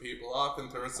piss some people off and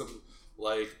throw some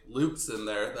like loops in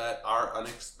there that are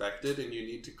unexpected, and you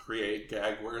need to create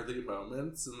gag-worthy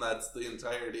moments, and that's the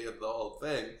entirety of the whole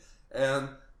thing. And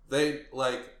they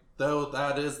though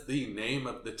that is the name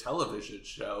of the television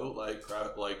show, like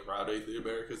crowning the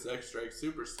America's Next Drag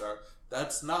Superstar,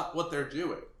 that's not what they're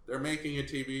doing. They're making a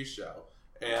TV show.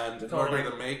 And in order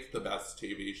to make the best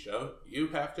TV show, you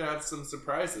have to have some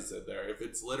surprises in there. If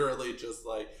it's literally just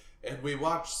like, and we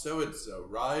watched so-and-so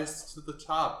rise to the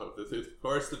top over the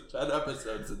course of 10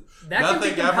 episodes, and that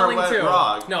nothing ever went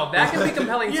wrong. No, that can be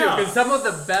compelling too, Yeah. because some of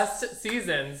the best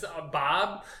seasons,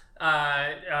 Bob,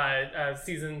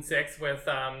 season 6 with,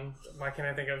 why can't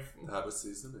I think of... That was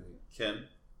season 8. Kim.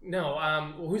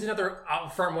 No, who's another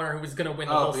front runner who was going to win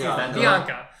the whole season?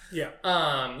 Bianca.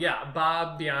 Bianca. Yeah.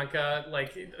 Bob, Bianca,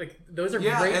 like those are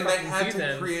Yeah, great and they fucking had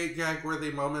seasons. to create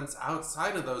gag-worthy moments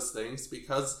outside of those things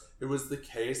because it was the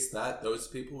case that those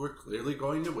people were clearly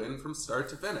going to win from start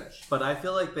to finish. But I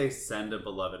feel like they send a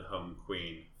beloved home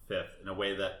queen fifth in a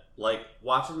way that, like,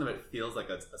 watching them, it feels like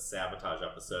a sabotage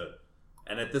episode.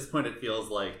 And at this point, it feels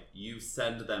like you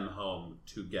send them home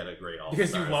to get a great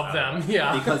all-stars. Because you love them,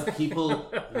 yeah. Because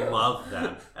people love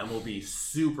them and will be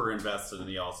super invested in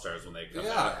the all-stars when they come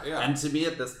back. Yeah. And to me,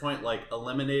 at this point, like,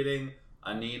 eliminating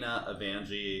Anina,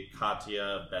 Evangie,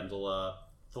 Katya, Bendela,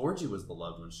 Thorgy was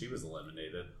beloved when she was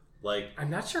eliminated. Like, I'm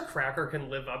not sure Cracker can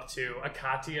live up to a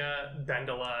Katya,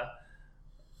 Bendela,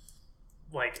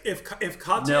 like... If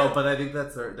Katya... no, but I think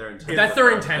that's their intention. That's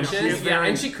their intention, She's very-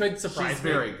 and she could surprise she's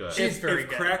me. very good. She's very if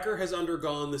good. Cracker has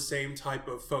undergone the same type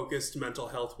of focused mental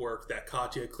health work that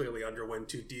Katya clearly underwent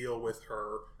to deal with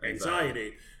her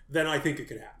anxiety, then I think it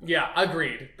can happen. Yeah,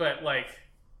 agreed. But, like...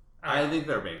 I think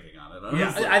they're banking on it. Yeah,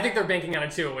 Honestly. I think they're banking on it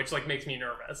too, which like makes me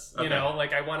nervous. You Okay. know,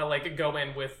 like I want to like go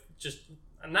in with just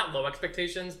not low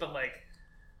expectations, but like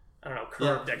I don't know,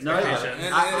 curved No, yeah. expectations.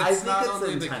 And I it's think not it's only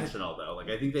the intentional, though. Like,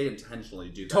 I think they intentionally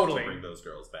do that Totally. to bring those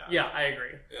girls back. Yeah, I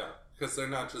agree. Yeah, because they're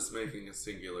not just making a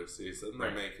singular season; they're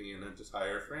Right. making an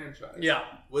entire franchise. Yeah.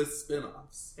 with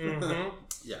spin-offs. Mm-hmm.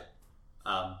 Yeah.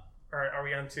 Are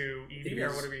we on to Evie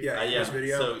or what are we? Yeah. Evie's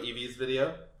video. So, Evie's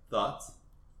video, thoughts?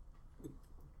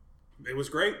 It was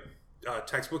great.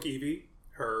 Textbook Evie,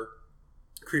 her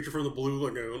creature from the Blue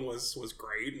Lagoon was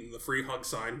great, and the free hug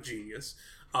sign, genius.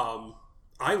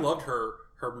 I loved her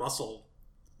muscle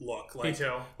look. Like, Me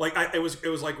too. Like it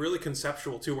was like really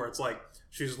conceptual too, where it's like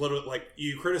she's literally like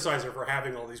you criticize her for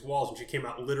having all these walls, and she came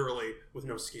out literally with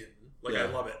no skin. Like Yeah.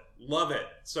 I love it,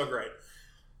 so great.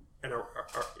 And are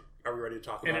we ready to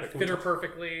talk And about it it? fit her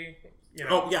perfectly. You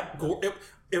know. Oh yeah,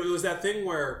 it was that thing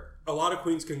where a lot of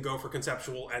queens can go for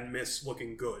conceptual and miss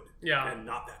looking good. Yeah. And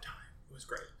not that time. It was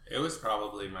great. It was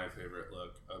probably my favorite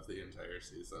look of the entire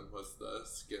season. Was the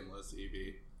skinless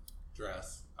Evie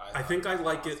dress? I think I thought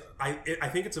like was it. I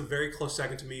think it's a very close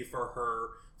second to me for her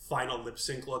final lip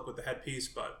sync look with the headpiece,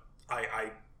 but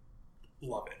I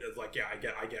love it. It's like I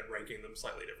get ranking them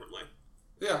slightly differently.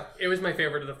 Yeah, It was my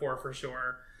favorite of the four for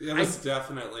sure. it was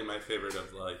definitely my favorite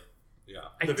of yeah.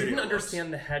 I The didn't video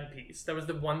understand the headpiece. That was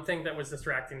the one thing that was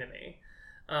distracting to me.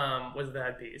 Was the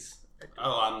headpiece Oh,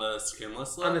 on the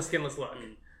skinless look. on the skinless look?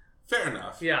 Fair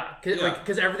enough. Yeah,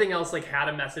 because everything else like had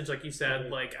a message, like you said,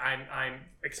 like I'm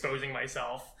exposing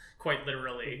myself quite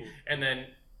literally, and then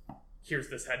here's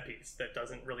this headpiece that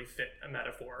doesn't really fit a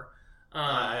metaphor.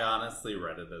 I honestly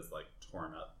read it as, like,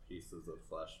 torn up pieces of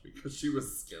flesh because she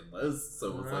was skinless, so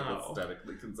it was, like, Wow.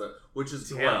 aesthetically concerned, which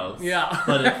is Yeah. gross. Yeah.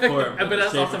 But it formed But the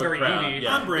that's shape also of a very crown. Evie.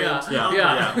 Yeah. On brand.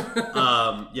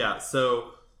 Yeah.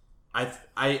 So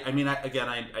I mean,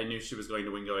 I knew she was going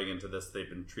to win going into this. They've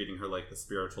been treating her like the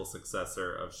spiritual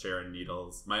successor of Sharon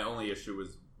Needles. My only issue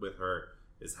with her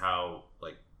is how,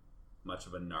 like, much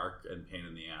of a narc and pain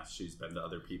in the ass she's been to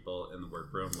other people in the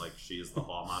workroom. Like, she is the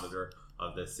hall monitor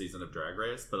of this season of Drag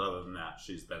Race. But other than that,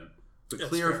 she's been the That's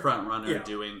clear fair. front runner, Yeah.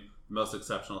 doing the most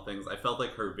exceptional things. I felt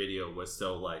like her video was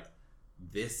so, like,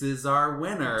 this is our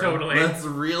winner. Totally. Let's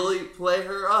really play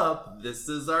her up. This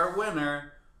is our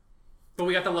winner. But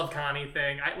we got the Love Connie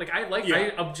thing.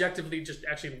 I objectively just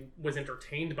actually was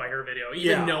entertained by her video.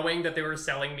 Even knowing that they were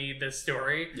selling me this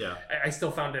story, I still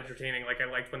found it entertaining. Like, I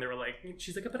liked when they were like,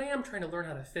 she's like, but I am trying to learn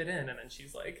how to fit in. And then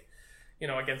she's like,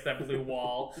 against that blue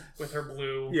wall with her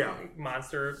blue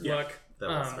monster look. That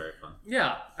was very fun.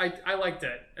 Yeah, I liked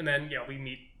it. And then, we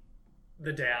meet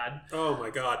the dad. Oh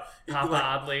my god. Papa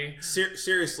Oddly.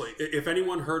 Seriously, if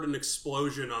anyone heard an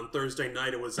explosion on Thursday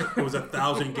night, it was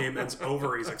 1,000 gay men's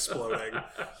ovaries exploding.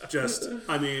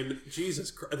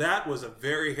 Jesus Christ. That was a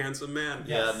very handsome man.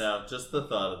 Yeah, no, just the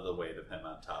thought of the weight of him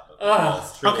on top of it.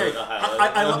 Okay,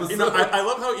 I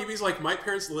love how Evie's like, my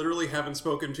parents literally haven't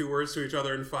spoken 2 words to each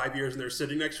other in 5 years, and they're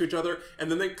sitting next to each other,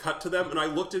 and then they cut to them, and I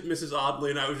looked at Mrs.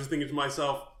 Oddly, and I was just thinking to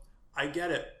myself, I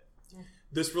get it.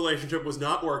 This relationship was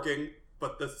not working,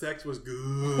 but the sex was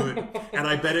good. And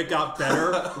I bet it got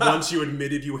better once you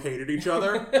admitted you hated each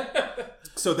other.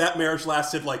 So that marriage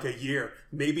lasted like a year,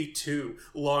 maybe 2,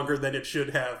 longer than it should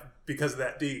have because of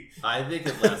that D. I think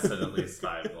it lasted at least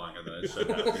 5 longer than it should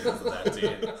have because of that D.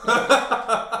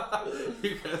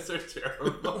 You guys are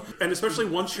terrible. And especially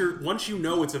once you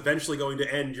know it's eventually going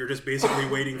to end, you're just basically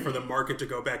waiting for the market to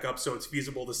go back up so it's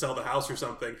feasible to sell the house or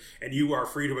something, and you are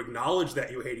free to acknowledge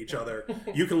that you hate each other.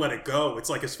 You can let it go. It's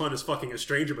like as fun as fucking a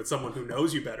stranger, but someone who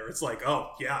knows you better. It's like,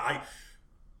 oh, yeah,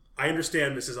 I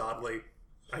understand, Mrs. Oddly.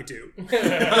 I do. Too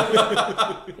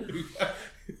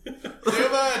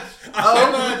much.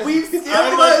 We've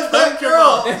scandalized that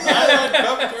girl.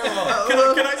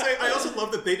 Can I say, I also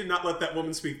love that they did not let that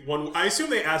woman speak one. I assume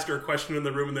they asked her a question in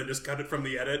the room and then just cut it from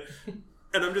the edit.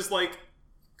 And I'm just like,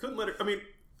 couldn't let her. I mean,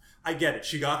 I get it.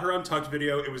 She got her Untucked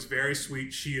video. It was very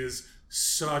sweet. She is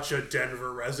such a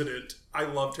Denver resident. I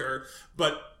loved her.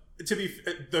 But to be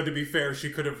fair,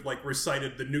 she could have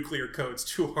recited the nuclear codes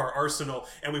to our arsenal,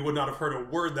 and we would not have heard a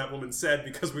word that woman said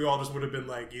because we all just would have been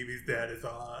like, "Evie's dad is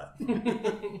hot."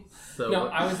 No,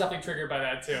 I was definitely triggered by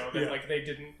that too. That they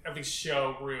didn't at least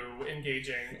show Rue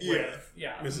engaging with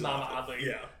Mrs. Mama Oddly.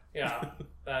 Yeah.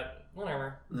 That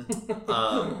whatever.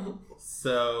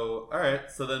 So all right.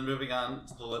 So then moving on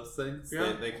to the lip syncs,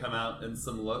 they come out in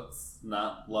some looks.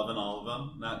 Not loving all of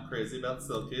them. Not crazy about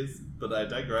Silky's, but I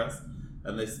digress.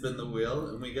 And they spin the wheel,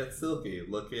 and we get Silky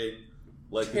looking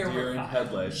like a deer in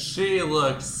headlights. She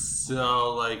looks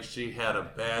so like she had a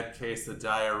bad case of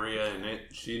diarrhea, and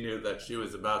she knew that she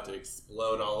was about to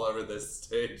explode all over this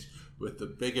stage with the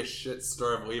biggest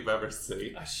shitstorm we've ever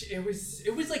seen. It was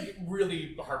like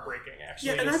really heartbreaking,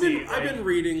 actually. Yeah, and I've been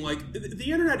reading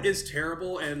the internet is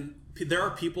terrible, and there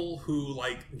are people who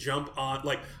jump on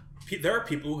there are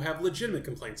people who have legitimate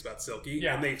complaints about Silky,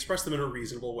 and they express them in a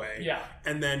reasonable way. Yeah,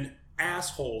 and then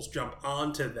assholes jump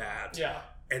onto that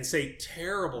and say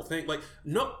terrible things.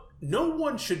 No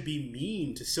one should be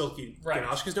mean to Silky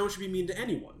Ganache because no one should be mean to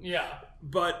anyone. Yeah.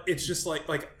 But it's just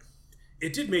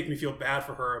it did make me feel bad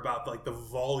for her about the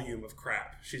volume of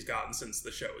crap she's gotten since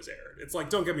the show has aired. It's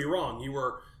don't get me wrong, you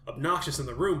were obnoxious in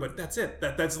the room, but that's it.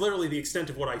 That's literally the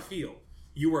extent of what I feel.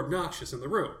 You were obnoxious in the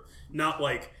room. Not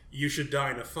you should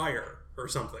die in a fire or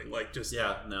something.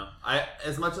 Yeah, no.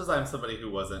 As much as I'm somebody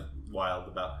who wasn't wild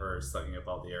about her sucking up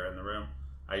all the air in the room,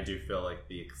 I do feel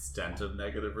the extent of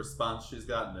negative response she's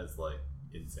gotten is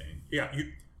insane. Yeah,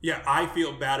 I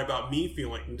feel bad about me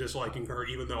disliking her,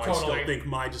 even though I still think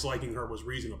my disliking her was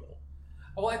reasonable.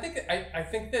 Well, I think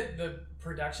that the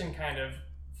production kind of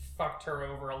fucked her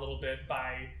over a little bit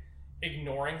by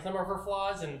ignoring some of her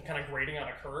flaws and kind of grading on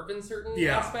a curve in certain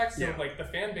aspects. So the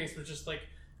fan base was just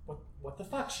what the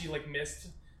fuck? She missed.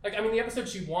 The episode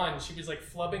she won, she was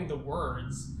flubbing the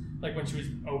words. When she was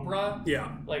Oprah.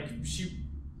 Yeah. She.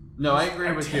 No, I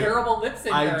agree with you. Terrible lip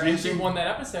syncer, and she won that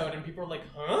episode, and people were like,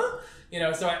 huh?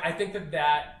 So I think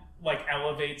that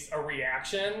elevates a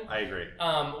reaction. I agree.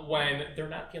 When they're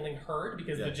not feeling heard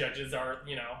because the judges are,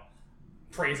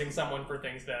 praising someone for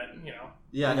things that,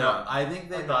 Yeah, no, I think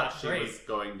they thought she was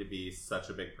going to be such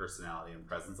a big personality and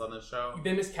presence on the show.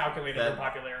 They miscalculated her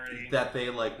popularity. That they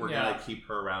were going to keep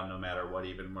her around no matter what,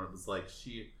 even when it was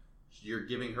you're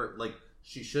giving her,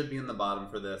 she should be in the bottom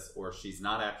for this, or she's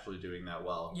not actually doing that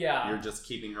well. Yeah. You're just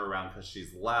keeping her around because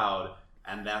she's loud,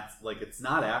 and that's, it's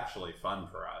not actually fun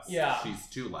for us. Yeah. She's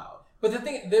too loud. But the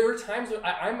thing, there were times when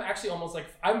I'm actually almost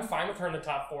I'm fine with her in the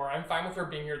top 4. I'm fine with her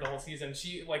being here the whole season.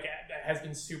 She, has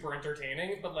been super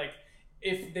entertaining, but,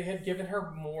 if they had given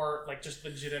her more just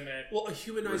legitimate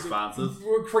humanizing responses,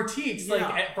 critiques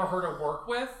for her to work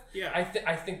with,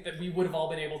 I think that we would have all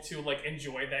been able to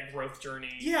enjoy that growth journey.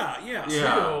 Too. I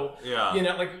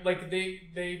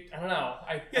don't know.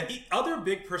 Other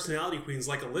big personality queens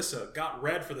like Alyssa got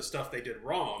red for the stuff they did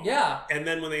wrong. And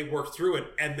then when they worked through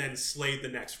it and then slayed the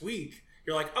next week,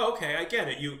 you're like, oh, okay, I get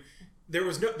it.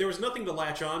 there was nothing to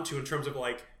latch on to in terms of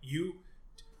like, can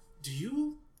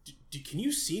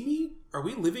you see me? Are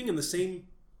we living in the same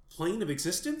plane of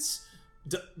existence?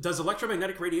 Does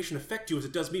electromagnetic radiation affect you as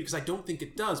it does me? Because I don't think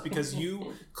it does, because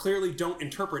you clearly don't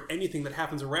interpret anything that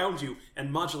happens around you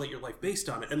and modulate your life based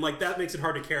on it. And like that makes it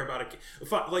hard to care about it.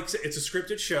 Like it's a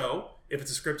scripted show. If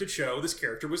it's a scripted show, this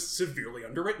character was severely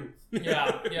underwritten.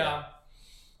 Yeah.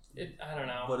 I don't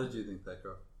know. What did you think, that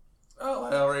girl? Oh,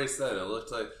 I already said it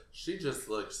looked like she just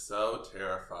looked so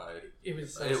terrified. It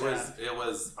was so sad. It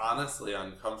was honestly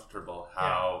uncomfortable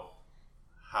how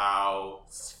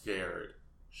scared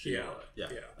she looked. Yeah.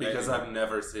 Because I've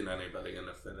never seen anybody in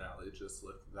a finale just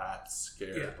look that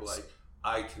scared. Yes. Like,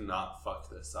 I cannot fuck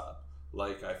this up.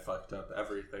 Like, I fucked up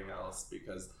everything else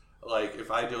because, like, if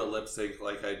I do a lip sync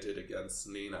like I did against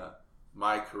Nina,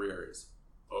 my career is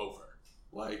over.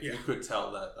 Like, you could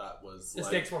tell that was the like,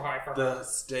 stakes were high for her. the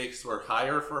stakes were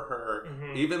higher for her,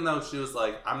 even though she was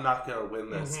like, I'm not gonna win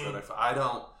this, but if I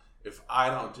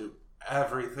don't do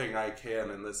everything I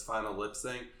can in this final lip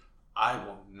sync, I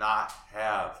will not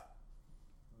have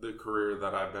the career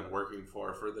that I've been working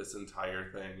for this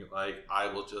entire thing. Like, I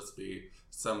will just be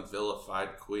some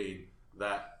vilified queen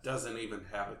that doesn't even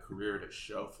have a career to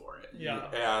show for it. Yeah.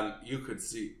 And you could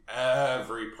see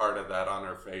every part of that on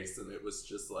her face, and it was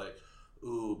just like,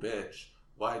 ooh, bitch,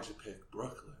 why'd you pick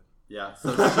Brooklyn? Yeah,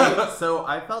 so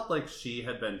I felt like she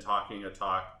had been talking a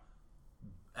talk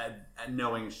and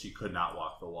knowing she could not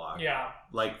walk the walk. Yeah.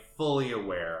 Like, fully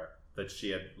aware that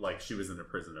she was in a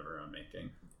prison of her own making.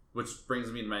 Which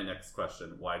brings me to my next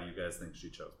question. Why do you guys think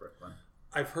she chose Brooklyn?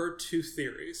 I've heard two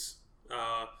theories.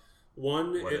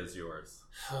 One... What is yours?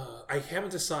 I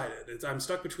haven't decided. I'm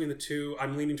stuck between the two.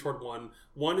 I'm leaning toward one.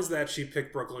 One is that she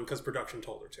picked Brooklyn because production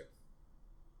told her to.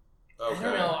 Okay.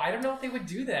 I don't know if they would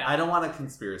do that. I don't want a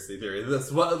conspiracy theory.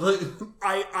 This what like,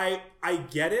 I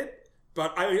get it,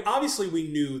 but obviously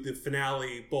we knew the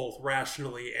finale, both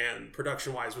rationally and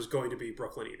production-wise, was going to be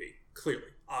Brooklyn Evie.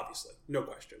 Clearly, obviously, no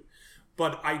question.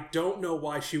 But I don't know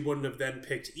why she wouldn't have then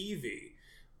picked Evie.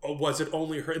 Or was it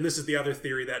only her? And this is the other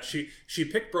theory, that she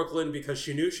picked Brooklyn because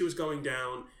she knew she was going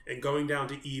down, and going down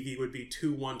to Evie would be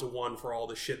 2 1-to-1 for all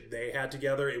the shit they had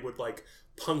together. It would like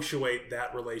punctuate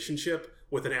that relationship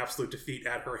with an absolute defeat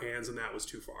at her hands, and that was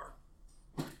too far.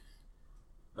 okay.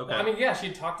 Well, I mean, yeah,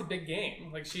 she talked a big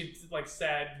game. Like, she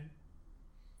said,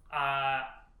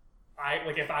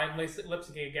 if I'm lip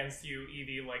syncing against you,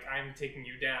 Evie, like, I'm taking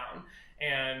you down.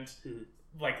 And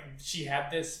like, she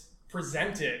had this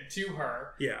presented to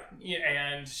her. Yeah.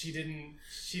 And she didn't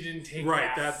take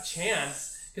that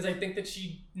chance. Because I think that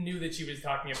she knew that she was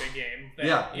talking a big game.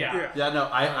 No,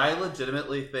 I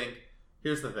legitimately think,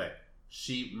 here's the thing.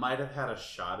 She might have had a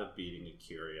shot of beating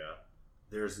Akira.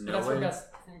 There's no way. Her best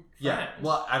friend. Yeah,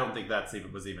 well, I don't think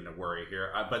was even a worry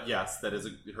here. But yes, that is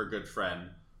her good friend.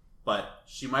 But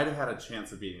she might have had a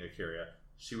chance of beating Akira.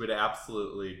 She would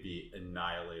absolutely be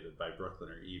annihilated by Brooklyn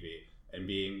or Evie, and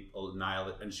being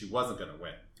annihilated, and she wasn't going to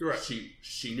win. Right.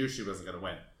 She knew she wasn't going to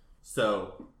win.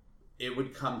 So it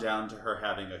would come down to her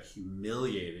having a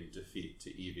humiliating defeat to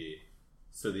Evie.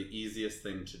 So the easiest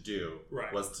thing to do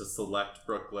was to select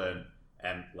Brooklyn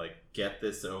and like get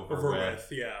this over with.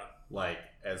 Yeah. Like,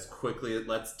 as quickly,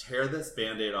 let's tear this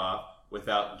Band-Aid off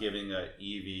without giving a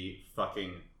Evie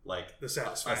fucking like the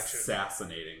satisfaction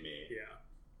assassinating me.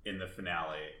 In the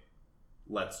finale.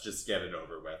 Let's just get it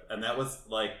over with. And that was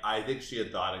like, I think she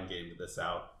had thought and gamed this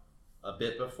out a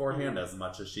bit beforehand, as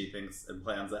much as she thinks and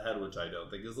plans ahead, which I don't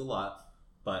think is a lot.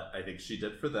 But I think she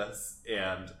did for this,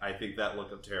 and I think that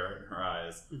look of terror in her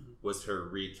eyes was her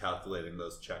recalculating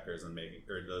those checkers and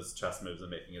those chess moves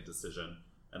and making a decision.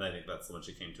 And I think that's the one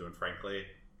she came to. And frankly,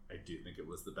 I do think it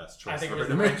was the best choice. I think for it was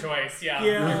her the to right choice. Yeah,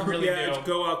 yeah, I really do.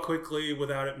 Go out quickly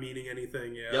without it meaning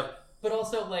anything. Yeah. Yep. But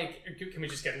also, like, can we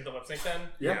just get into the lip sync then?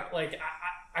 Yeah. Like,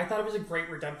 I thought it was a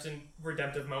great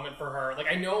redemptive moment for her. Like,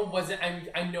 I know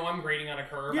I'm grading on a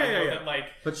curve. Yeah, I know yeah. that, like,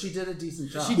 But she did a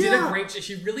decent job. she did a great.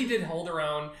 She really did hold her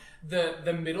own.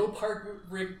 The middle part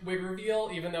wig reveal,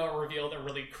 even though it revealed a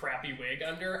really crappy wig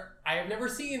under, I have never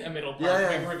seen a middle part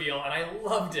wig reveal, and I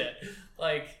loved it.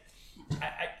 Like,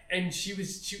 and she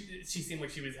seemed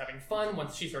like she was having fun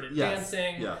once she started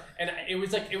dancing. Yeah. And it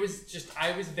was just,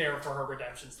 I was there for her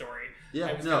redemption story. Yeah,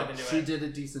 I was no, kind of into she it. did a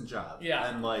decent job.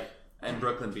 Yeah. And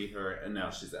Brooklyn beat her, and now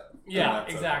she's out. Yeah,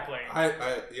 exactly.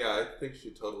 I think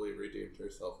she totally redeemed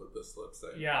herself with this lip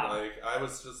sync. Yeah. Like, I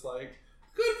was just like,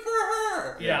 good for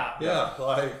her! Yeah. Yeah,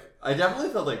 like... I definitely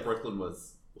felt like Brooklyn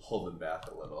was holding back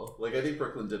a little. Like, I think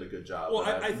Brooklyn did a good job. Well,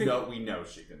 I think... we know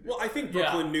she can do Well, I think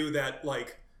Brooklyn knew that,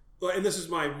 like, and this is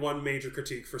my one major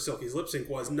critique for Silky's lip sync,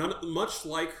 was much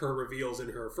like her reveals in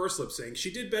her first lip sync,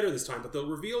 she did better this time, but the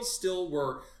reveals still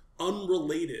were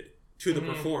unrelated to the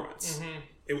performance.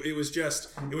 It was just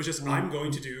I'm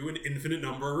going to do an infinite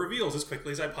number of reveals as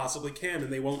quickly as I possibly can,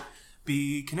 and they won't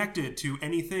be connected to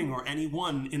anything or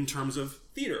anyone in terms of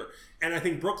theater. And I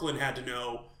think Brooklyn had to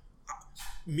know,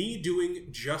 me doing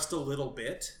just a little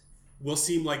bit will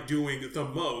seem like doing the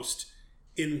most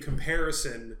in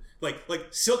comparison. Like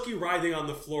Silky writhing on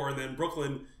the floor and then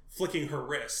Brooklyn flicking her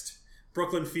wrist.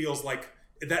 Brooklyn feels like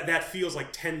that feels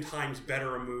like 10 times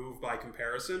better a move by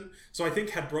comparison. So I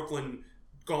think had Brooklyn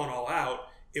gone all out,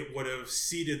 it would have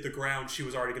ceded the ground she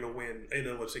was already going to win in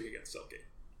a lip sync against Silky.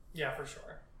 Yeah, for sure.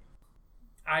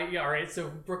 All right, so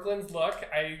Brooklyn's look,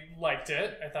 I liked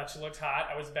it. I thought she looked hot.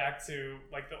 I was back to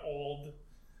like the old,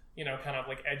 kind of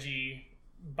like edgy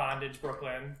bondage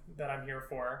Brooklyn that I'm here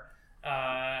for.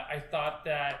 I thought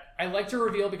that I liked her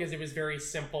reveal because it was very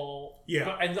simple.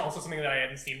 Yeah. And also something that I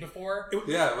hadn't seen before.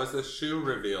 It was a shoe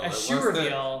reveal.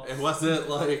 It wasn't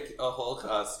like a whole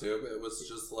costume. It was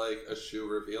just like a shoe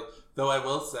reveal. Though I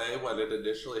will say, when it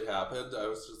initially happened, I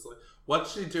was just like,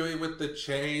 what's she doing with the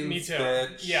chains, Me too.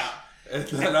 bitch? Yeah. And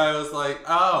then I was like,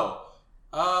 oh,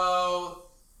 okay.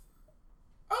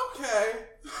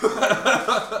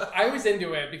 I was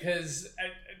into it because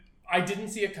I didn't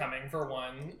see it coming, for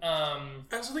one. I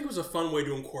also think it was a fun way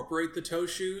to incorporate the toe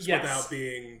shoes without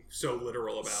being so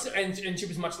literal about it. And she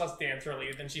was much less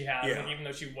dancerly than she has. Yeah. Like, even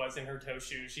though she was in her toe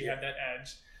shoes, she had that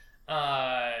edge.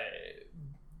 I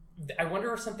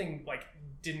wonder if something like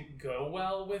didn't go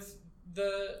well with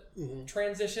the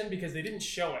transition, because they didn't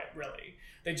show it really.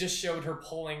 They just showed her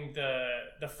pulling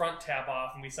the front tab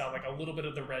off, and we saw like a little bit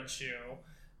of the red shoe,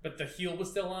 but the heel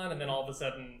was still on, and then all of a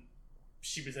sudden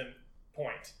she was in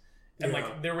point. And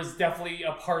like there was definitely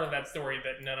a part of that story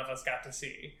that none of us got to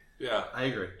see. Yeah, I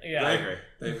agree. Yeah, I agree.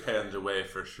 They panned away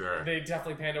for sure. They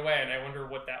definitely panned away, and I wonder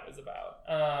what that was about.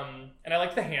 And I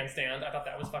liked the handstand. I thought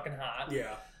that was fucking hot.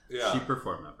 Yeah. Yeah. She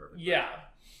performed that perfectly. Yeah.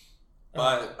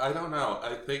 But I don't know.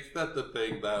 I think that the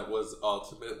thing that was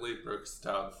ultimately Brooke's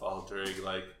downfall during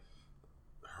like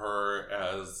her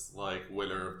as like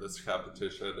winner of this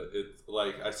competition, it's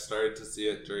like I started to see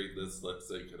it during this lip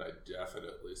sync, and I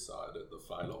definitely saw it in the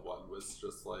final one, was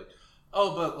just like,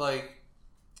 oh, but like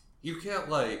you can't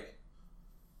like,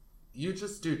 you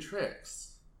just do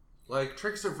tricks. Like,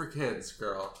 tricks are for kids,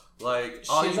 girl. Like,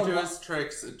 all you do is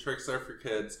tricks, and tricks are for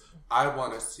kids. I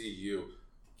want to see you.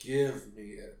 Give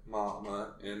me it,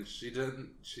 mama. And she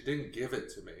didn't give it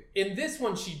to me. In this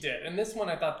one, she did. In this one,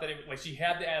 I thought that she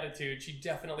had the attitude. She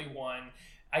definitely won.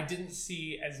 I didn't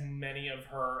see as many of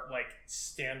her like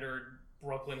standard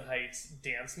Brooklyn Heights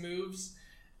dance moves.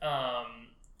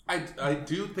 I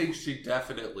do think she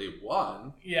definitely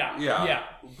won. Yeah.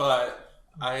 But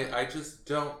I just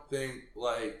don't think,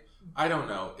 like, I don't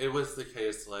know. It was the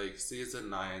case, like, season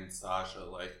 9, Sasha,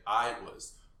 like, I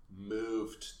was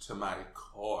moved to my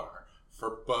core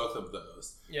for both of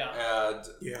those. Yeah. And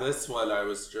this one, I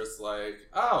was just like,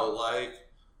 oh, like,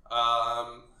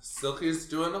 Silky's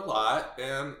doing a lot,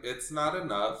 and it's not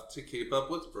enough to keep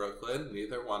up with Brooklyn.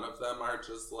 Neither one of them are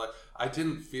just like, I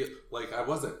didn't feel like, I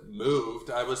wasn't moved.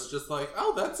 I was just like,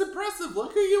 oh, that's impressive.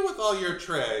 Look at you with all your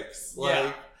tricks.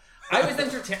 Like, I was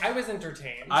entertained. I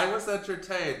was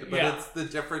entertained, but it's the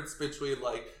difference between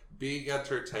like being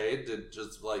entertained and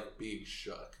just like being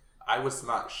shook. I was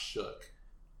not shook.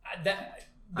 I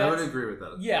would agree with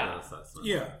that. Yeah. That assessment.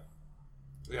 Yeah.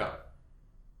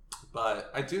 But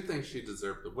I do think she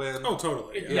deserved the win. Oh,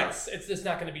 totally. Yes, it's just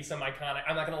not going to be some iconic.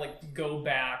 I'm not going to like go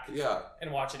back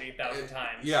and watch it 8,000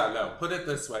 times. Yeah, no. Put it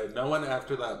this way: no one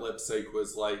after that lip sync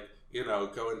was like, you know,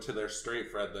 going to their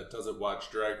straight friend that doesn't watch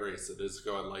Drag Race and is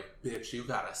going like, "Bitch, you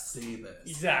gotta see this."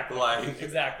 Exactly.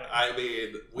 Exactly. I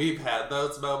mean, we've had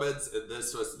those moments, and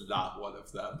this was not one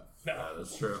of them. No. That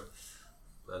is true.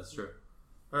 That's true.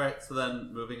 All right, so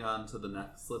then moving on to the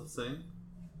next lip sync,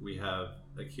 we have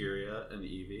Akira and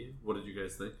Evie. What did you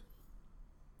guys think?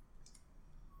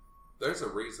 There's a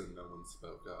reason no one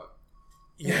spoke up.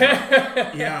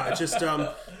 Yeah, just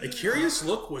Akira's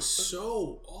look was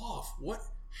so off. What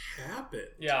happened?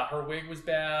 Yeah, her wig was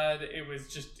bad. It was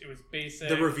basic.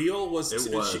 The reveal was.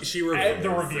 It was. She revealed. The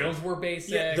reveals were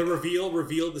basic. Yeah, the reveal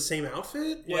revealed the same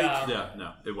outfit.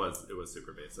 No, it was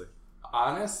super basic.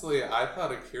 Honestly, I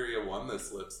thought Akira won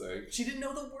this lip sync. She didn't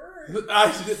know the word.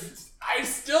 I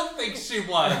still think she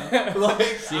won.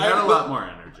 Like, She had a lot more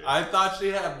energy. I thought she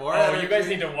had more energy. You guys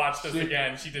need to watch this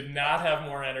again. She did not have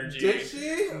more energy. Did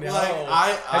she? No.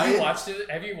 Like, Have you watched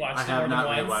it? Have you watched I it have more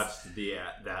not than once?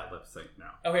 rewatched that lip sync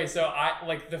now. Okay, so I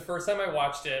like the first time I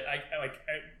watched it,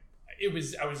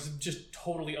 I was just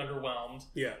totally underwhelmed.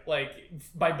 Yeah. Like,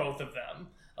 by both of them.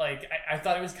 Like, I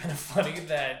thought it was kind of funny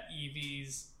that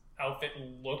Evie's outfit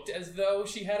looked as though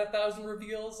she had 1,000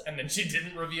 reveals, and then she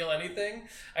didn't reveal anything.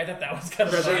 I thought that was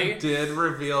kind of funny. She did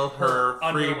reveal her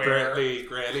free underwear. Britney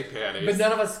granny panties. But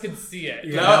none of us could see it.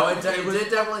 Yeah. No, it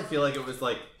did definitely feel like it was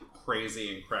like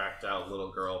crazy and cracked out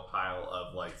little girl pile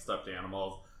of like stuffed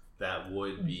animals that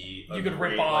would be you could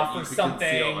rip off or something.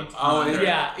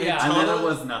 Yeah. And then it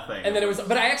was nothing. And then it was,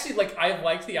 but I actually I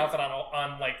liked the outfit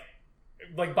on like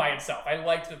by itself. I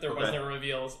liked that there was no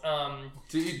reveals.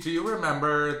 Do you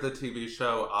remember the TV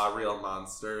show Real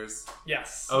Monsters?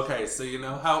 Yes. Okay, so you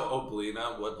know how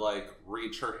Oblina would like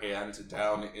reach her hand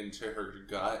down into her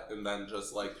gut and then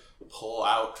just like pull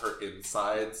out her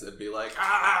insides and be like,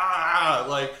 ah!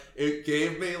 Like, it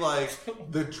gave me like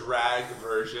the drag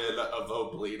version of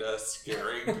Oblina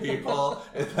scaring people,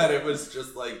 and that it was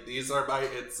just like, these are my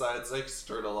insides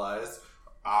externalized.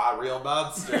 Real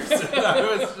monsters. And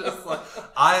I was just like,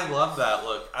 I love that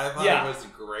look. I thought it was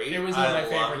great. It was one of my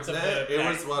favorites of the night. It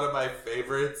was one of my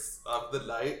favorites of the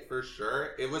night for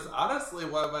sure. It was honestly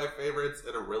one of my favorites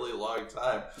in a really long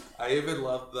time. I even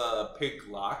loved the pink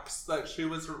locks that she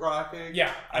was rocking.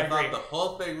 Yeah, I thought agree. the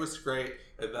whole thing was great,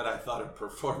 and then I thought her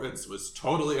performance was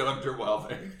totally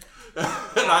underwhelming. And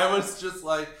I was just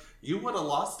like, you would have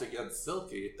lost against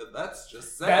Silky, and that's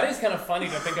just sad. That is kind of funny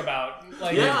to think about.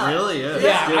 Like, It really is.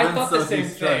 Yeah, I Given thought the same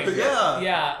Silky's thing. strength.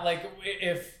 Yeah, like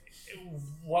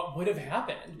what would have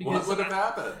happened? What would have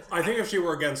happened? I think if she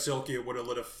were against Silky, it would have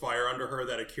lit a fire under her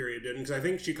that Akira didn't, because I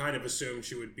think she kind of assumed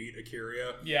she would beat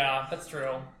Akira. Yeah, that's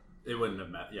true. It wouldn't have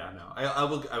met. Yeah, no. I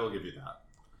will give you that.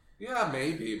 Yeah,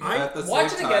 maybe. But at the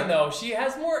Watch same it time, again though. She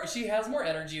has more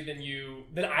energy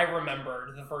than I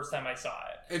remembered the first time I saw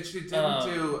it. And she didn't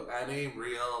do any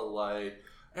real like.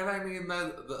 And I mean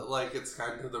that like it's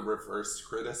kind of the reverse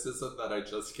criticism that I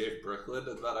just gave Brooklyn,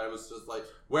 and that I was just like,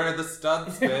 "Where are the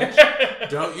stunts, bitch?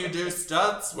 Don't you do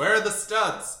stunts? Where are the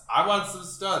stunts? I want some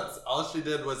stunts." All she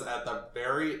did was at the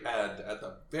very end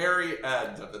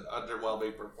of an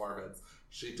underwhelming performance,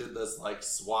 she did this like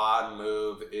swan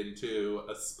move into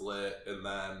a split, and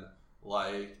then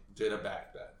like did a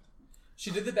backbend. She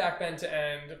did the backbend to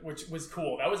end, which was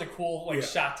cool. That was a cool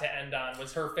shot to end on,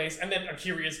 was her face. And then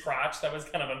Akira's crotch. That was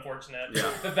kind of unfortunate.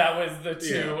 Yeah. that was the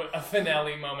two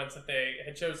finale moments that they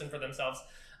had chosen for themselves.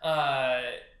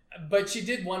 But she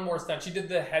did one more stunt. She did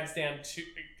the headstand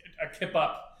a kip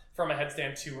up from a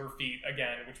headstand to her feet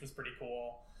again, which was pretty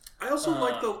cool. I also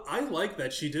like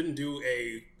that she didn't do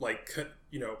a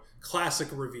classic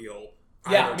reveal.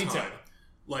 Yeah, me too.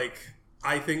 Like,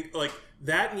 I think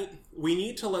we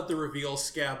need to let the reveal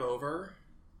scab over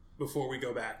before we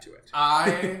go back to it.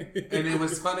 And it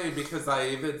was funny because I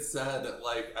even said,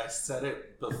 like, I said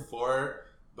it before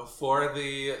the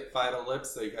final lip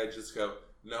sync. I just go,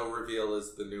 no reveal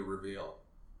is the new reveal.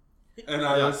 And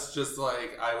I was just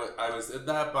like, I was in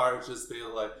that bar just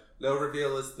being like, no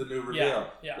reveal is the new reveal.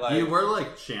 Yeah. Like, You were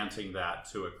like chanting that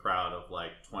to a crowd of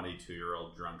like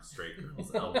 22-year-old drunk straight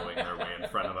girls elbowing their way in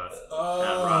front of us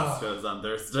at Roscoe's on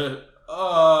Thursday.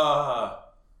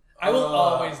 I will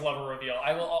always love a reveal.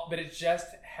 But it just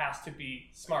has to be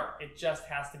smart. It just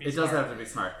has to be smart. It does have to be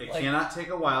smart. It cannot take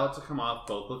a while to come off.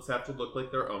 Both looks have to look like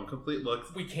their own complete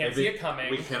looks. We can't see it coming.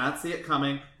 We cannot see it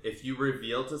coming. If you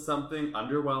reveal to something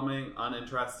underwhelming,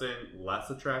 uninteresting, less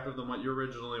attractive than what you're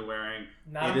originally wearing,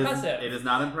 impressive. It is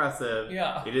not impressive.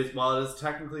 Yeah. It is. While it is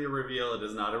technically a reveal, it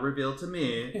is not a reveal to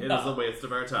me. It is a waste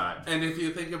of our time. And if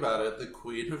you think about it, the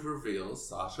queen of reveals,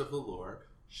 Sasha Velour,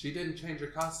 she didn't change her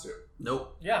costume.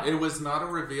 Nope. Yeah. It was not a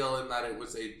reveal in that it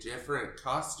was a different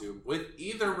costume. With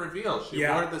either reveal, she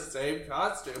wore the same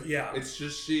costume. Yeah. It's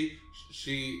just she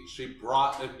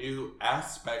brought a new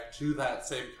aspect to that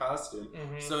same costume.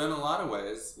 Mm-hmm. So in a lot of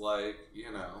ways, like,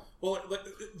 you know. Well,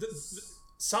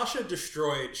 Sasha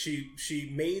destroyed.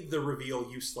 She made the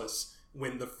reveal useless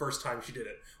when the first time she did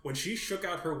it. When she shook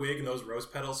out her wig and those rose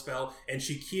petals fell, and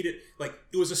she keyed it, like,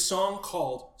 it was a song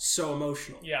called So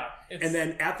Emotional. Yeah. And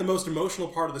then at the most emotional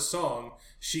part of the song,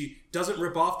 she doesn't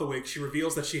rip off the wig. She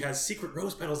reveals that she has secret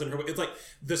rose petals in her wig. It's like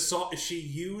the song, she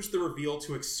used the reveal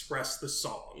to express the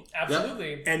song.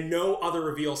 Absolutely. Yep. And no other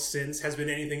reveal since has been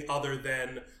anything other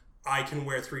than I can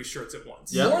wear 3 shirts at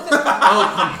once. Yep.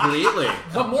 Completely.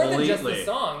 But more than just Completely. the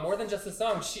song,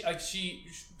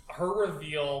 her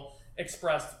reveal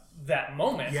expressed that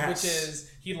moment, which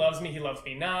is he loves me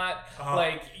not.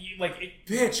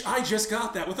 Bitch, I just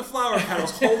got that with the flower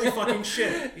petals. Holy fucking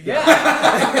shit!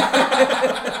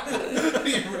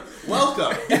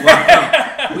 Welcome.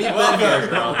 We've been here,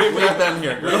 girl. We've been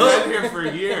here, girl. We've been here for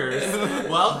years.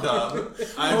 Welcome.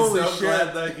 I'm Holy so shit.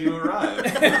 glad that you arrived.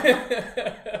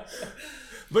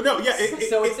 But no, yeah.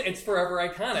 It's forever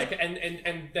iconic,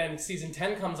 and then season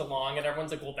 10 comes along, and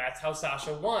everyone's like, well, that's how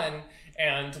Sasha won,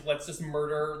 and let's just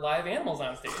murder live animals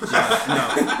on stage.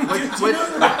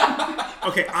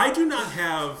 Okay, I do not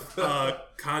have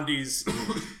Condi's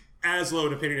as low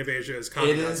an opinion of Asia as Condi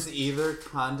It does. is either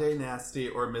Conde Nasty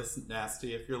or Miss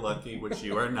Nasty if you're lucky, which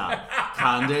you are not.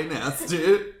 Conde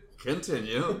Nasty.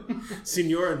 Continue.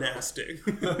 Senora Nasty.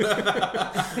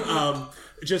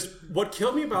 Just what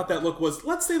killed me about that look was,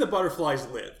 let's say the butterflies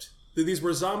lived. These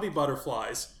were zombie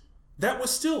butterflies. That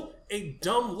was still a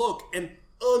dumb look and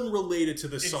unrelated to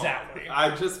the song. Exactly.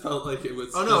 I just felt like it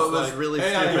was. Oh, no, just it was like, really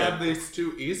hey, I stupid. have these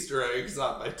 2 Easter eggs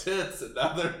on my tits, and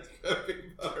now they're having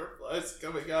butterflies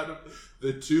coming out of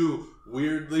the 2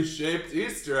 weirdly shaped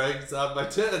Easter eggs on my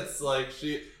tits. Like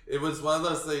it was one of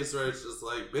those things where it's just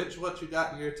like, bitch, what you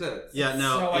got in your tits? Yeah,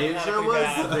 no, So Asia iconically was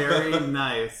bad. very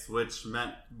nice, which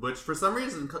for some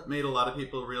reason made a lot of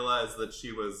people realize that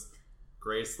she was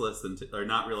graceless or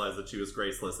not realize that she was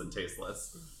graceless and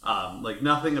tasteless. Like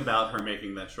nothing about her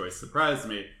making that choice surprised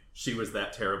me. She was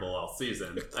that terrible all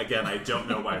season. Again, I don't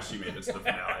know why she made it to the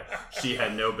finale. She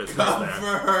had no business Come there.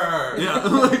 for her.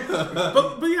 Yeah,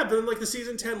 But yeah, then like the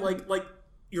season 10, like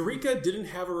Eureka didn't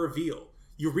have a reveal.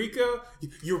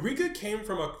 Eureka came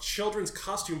from a children's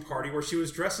costume party where she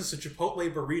was dressed as a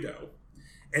Chipotle burrito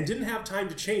and didn't have time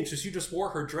to change, so she just wore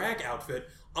her drag outfit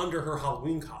under her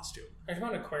Halloween costume. Are you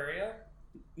talking about Aquaria?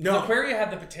 No. Aquaria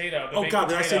had the potato. The Oh big god,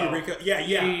 did I say potato. Eureka?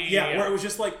 Yeah. Where it was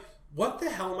just like, what the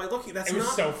hell am I looking? That's It was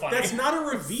not so funny. That's not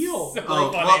a reveal. So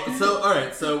Oh, funny. well, so,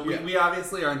 alright, so we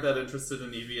obviously aren't that interested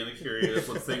in Evie and the Curious.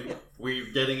 Let's think, we're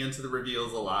getting into the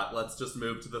reveals a lot. Let's just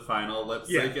move to the final lip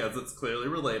sync as it's clearly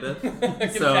related.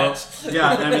 So, catch. yeah,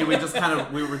 I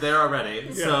mean, we were there already.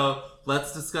 Yeah. So,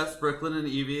 let's discuss Brooklyn and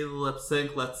Evie, the lip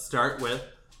sync. Let's start with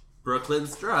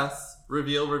Brooklyn's dress.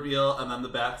 Reveal, and then the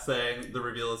back saying the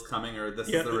reveal is coming, or this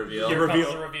is the reveal. Yeah, Here comes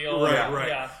reveal. the reveal. Right.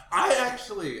 Yeah. I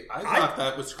thought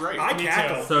that was great. I Me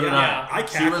cackled. too. So did Yeah. I. I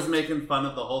She cackled. was making fun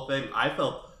of the whole thing. I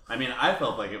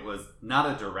felt like it was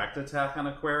not a direct attack on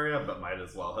Aquaria, but might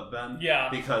as well have been. Yeah.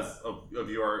 Because of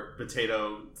your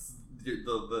potato,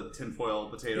 the tinfoil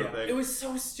potato Yeah. thing. It was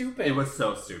so stupid. It was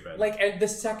so stupid. Like, and the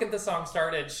second the song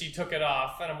started, she took it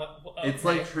off, and I'm like, well, okay. It's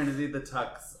like Trinity the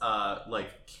Tuck's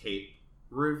cape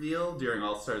reveal during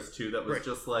All Stars 2 that was Right.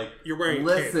 just like, You're wearing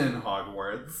listen,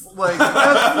 Hogwarts. Like,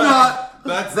 that's not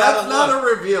That's not not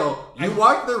a reveal. You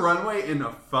walk the runway in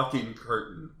a fucking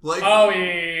curtain. Like, Oh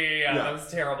yeah, that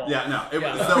was terrible. yeah, no. It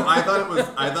Yeah. was, so I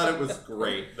thought it was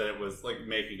great that it was like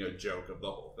making a joke of the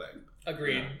whole thing.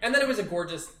 Agreed. Yeah. And then it was a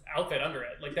gorgeous outfit under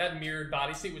it. Like that mirrored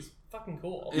bodysuit was fucking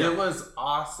cool. It was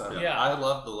awesome. Yeah. I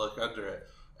love the look under it.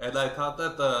 And I thought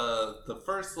that the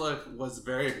first look was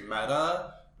very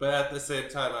meta, but at the same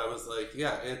time I was like,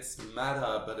 yeah, it's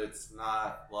meta, but it's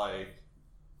not like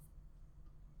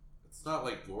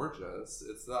gorgeous.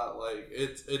 It's not like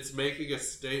it's making a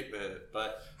statement,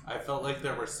 but I felt like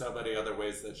there were so many other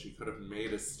ways that she could have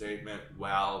made a statement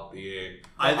while being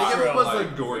I think if it was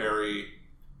like a gorgeous. very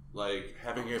like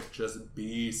having it just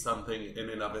be something in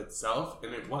and of itself,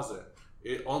 and it wasn't.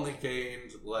 It only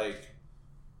gained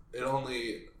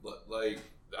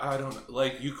I don't know,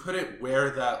 like you couldn't wear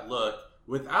that look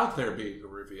without there being a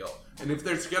reveal. And if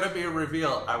there's gonna be a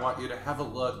reveal, I want you to have a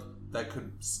look that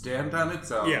could stand on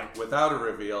its own without a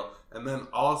reveal, and then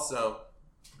also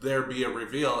there be a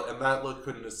reveal, and that look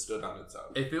couldn't have stood on its own.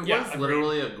 If it Yeah, was agreed.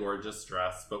 literally a gorgeous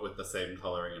dress, but with the same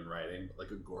coloring and writing,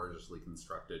 like a gorgeously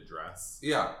constructed dress,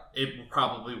 Yeah. it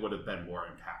probably would have been more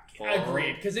impactful.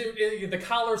 Agreed. Because the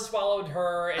collar swallowed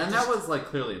her. And that was like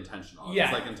clearly intentional. Yeah.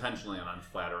 It was like intentionally an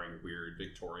unflattering, weird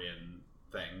Victorian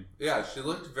thing. Yeah, she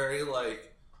looked very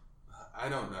I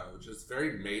don't know, just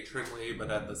very matronly, but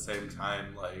at the same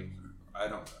time, I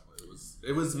don't know.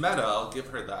 It was meta. I'll give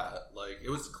her that. It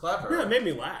was clever. Yeah, it made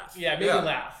me laugh. Yeah, it made Yeah. me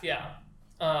laugh. Yeah.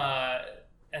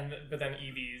 But then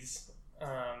Evie's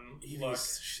look.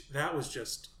 That was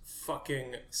just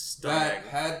fucking That stunning.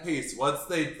 headpiece. Once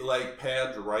they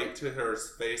panned right to her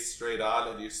face straight on,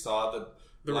 and you saw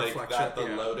The reflection, that the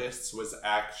yeah. lotus was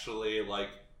actually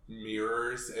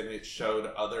mirrors, and it showed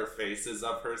other faces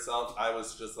of herself. I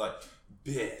was just like,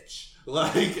 bitch.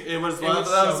 It was one of was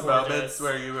so those gorgeous. moments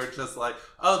where you were just like,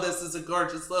 oh, this is a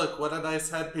gorgeous look. What a nice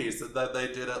headpiece. And then they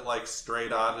did it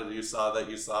straight on, and you saw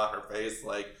her face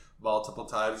multiple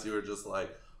times. You were just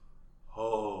like,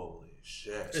 holy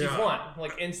shit. She's won,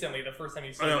 like, instantly the first time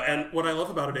you see that. And what I love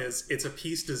about it is it's a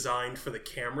piece designed for the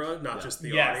camera, not just the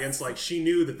Yes. audience. Like, she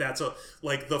knew that that's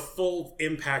the full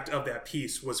impact of that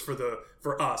piece was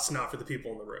for us, not for the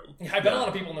people in the room. I bet a lot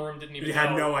of people in the room didn't even know.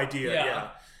 Had no idea, Yeah.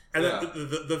 And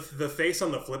the face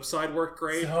on the flip side worked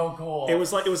great. So cool. It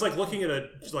was like looking at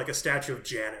a statue of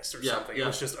Janice or something. Yeah. It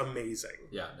was just amazing.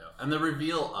 Yeah, no. And the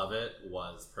reveal of it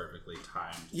was perfectly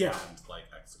timed Yeah. and, like,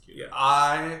 executed. Yeah.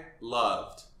 I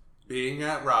loved being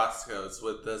at Roscoe's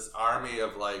with this army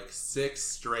of like 6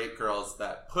 straight girls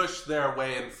that pushed their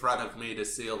way in front of me to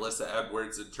see Alyssa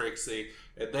Edwards and Trixie,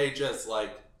 and they just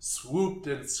like swooped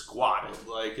and squatted.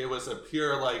 Like it was a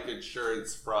pure like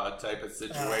insurance fraud type of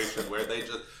situation where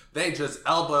they just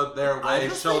elbowed their way,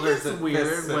 shoulders and weird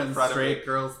fists in when front straight of me.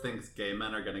 girls think gay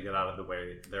men are going to get out of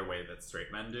their way that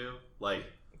straight men do. Like,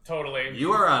 Totally.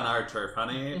 you are on our turf,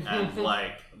 honey, and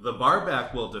like the bar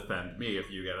back will defend me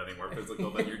if you get any more physical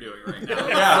than you're doing right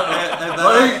now. And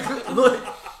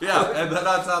then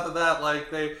on top of that,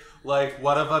 like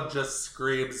one of them just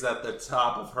screams at the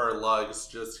top of her lungs,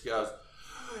 just goes,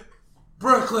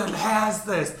 "Brooklyn has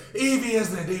this. Evie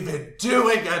isn't even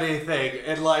doing anything."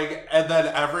 And then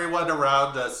everyone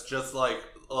around us just like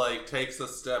takes a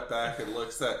step back and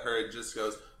looks at her and just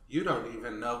goes, "You don't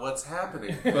even know what's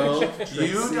happening, Bo.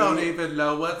 You don't even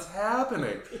know what's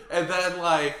happening." And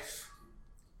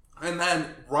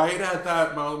then right at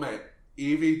that moment,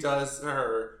 Evie does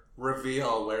her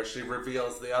reveal where she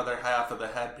reveals the other half of the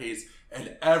headpiece,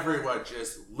 and everyone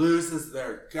just loses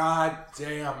their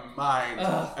goddamn mind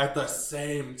at the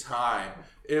same time.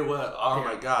 It was, oh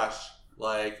my gosh,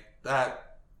 like that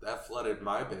flooded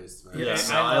my basement. Yeah,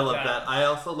 no, I love that. I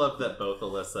also love that both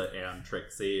Alyssa and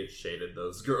Trixie shaded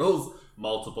those girls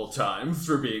multiple times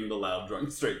for being the loud,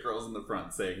 drunk, straight girls in the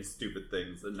front saying stupid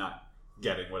things and not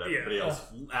getting what everybody else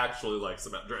actually likes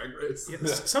about Drag Race. Yeah,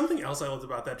 something else I loved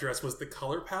about that dress was the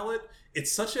color palette.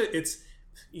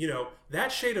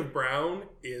 That shade of brown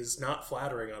is not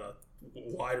flattering on a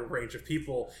wider range of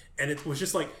people, and it was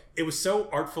just like, it was so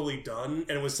artfully done,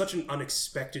 and it was such an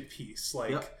unexpected piece.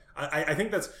 Like, I think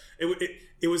that's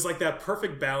it was like that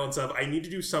perfect balance of, I need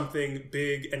to do something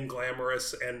big and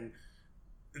glamorous and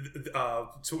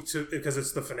because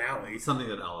it's the finale, something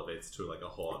that elevates to like a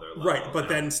whole other level, right? But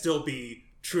then still be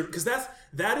true, because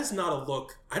that is not a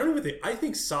look. I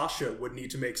think Sasha would need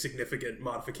to make significant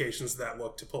modifications to that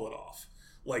look to pull it off.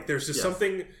 Like, there's just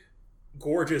something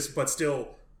gorgeous but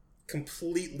still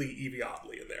completely Evie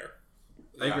Oddly in there.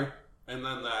 I agree. And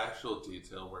then the actual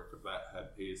detail work of that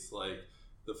headpiece, like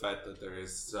the fact that there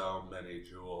is so many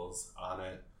jewels on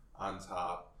it, on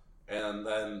top. And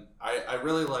then I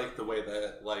really like the way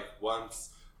that, like,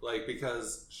 once, like,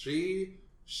 because she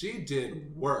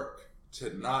did work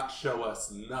to not show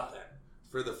us nothing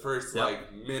for the first,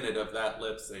 like, minute of that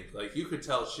lip sync. Like, you could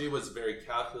tell she was very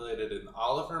calculated in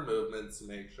all of her movements to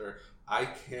make sure I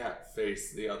can't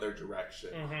face the other direction.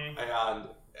 Mm-hmm. And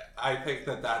I think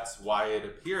that that's why it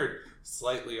appeared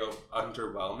slightly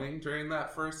underwhelming during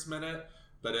that first minute.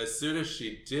 But as soon as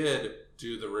she did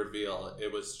do the reveal,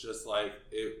 it was just like,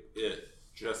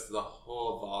 just the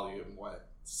whole volume went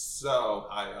so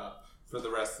high up for the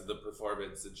rest of the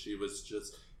performance. And she was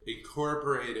just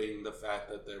incorporating the fact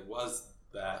that there was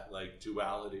that, like,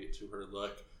 duality to her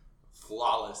look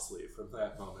flawlessly from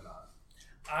that moment on.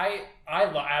 I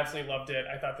absolutely loved it.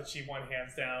 I thought that she won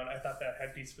hands down. I thought that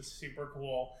headpiece was super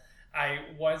cool. I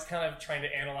was kind of trying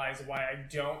to analyze why I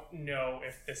don't know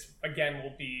if this, again,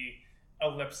 will be a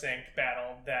lip sync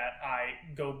battle that I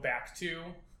go back to,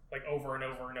 like, over and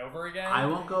over and over again. I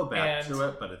won't go back to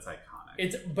it, but it's iconic.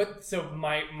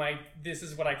 This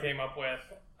is what I came up with.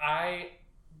 I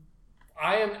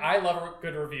love a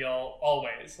good reveal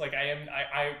always. Like,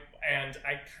 I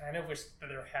kind of wish that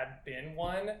there had been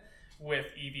one with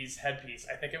Evie's headpiece.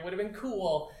 I think it would have been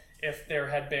cool if there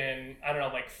had been, I don't know,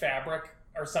 like fabric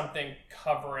or something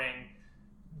covering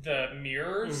the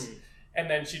mirrors. Mm. And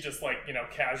then she just, like,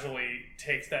 casually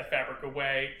takes that fabric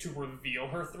away to reveal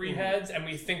her 3 heads. And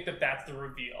we think that that's the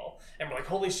reveal. And we're like,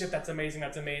 holy shit, that's amazing,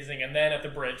 that's amazing. And then at the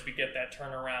bridge, we get that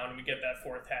turnaround and we get that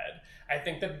 4th head. I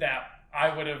think that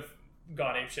I would have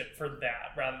gone apeshit for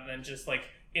that rather than just, like,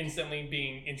 instantly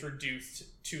being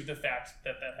introduced to the fact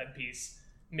that that headpiece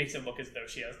makes it look as though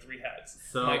she has 3 heads.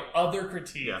 So, my other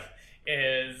critique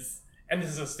is, and this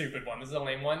is a stupid one, this is a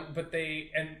lame one, but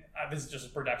this is just a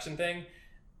production thing,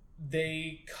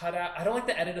 they cut out, I don't like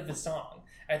the edit of the song.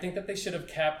 I think that they should have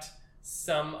kept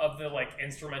some of the, like,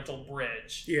 instrumental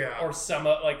bridge. Yeah. Or some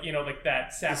of, like, like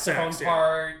that saxophone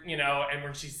part, and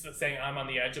when she's saying I'm on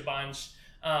the edge a bunch.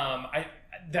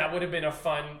 that would have been a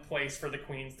fun place for the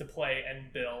queens to play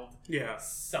and build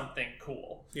something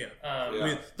cool. I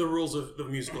mean, the rules of the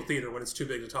musical theater: when it's too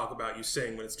big to talk about, you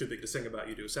sing. When it's too big to sing about,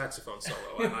 you do a saxophone solo.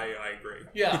 I agree.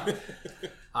 Yeah.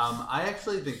 I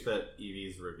actually think that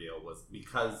Evie's reveal was,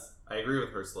 because I agree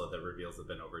with Ursula that reveals have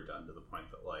been overdone to the point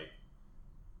that, like,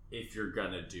 if you're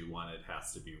gonna do one, it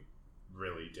has to be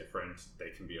really different. They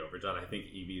can be overdone. I think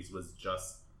Evie's was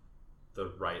just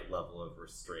the right level of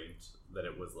restraint, that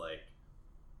it was like,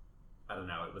 I don't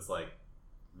know, it was like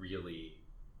really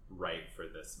right for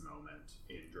this moment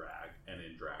in drag and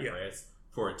in Drag Race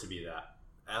for it to be that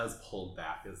as pulled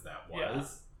back as that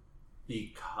was,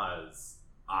 because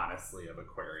honestly of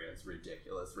Aquaria's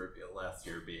ridiculous reveal last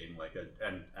year being like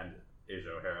and Asia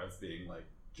O'Hara's being like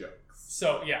jokes.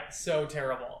 So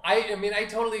terrible. I mean, I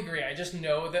totally agree. I just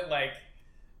know that, like,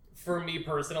 for me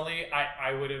personally,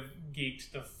 I would have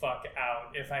geeked the fuck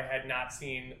out if I had not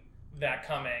seen that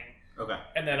coming. Okay.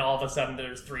 And then all of a sudden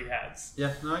there's 3 heads.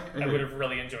 Yeah, no, I would have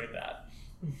really enjoyed that.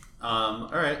 All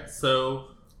right, so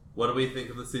what do we think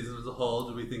of the season as a whole?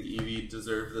 Do we think Evie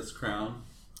deserved this crown?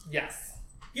 Yes.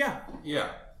 Yeah.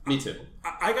 Me too.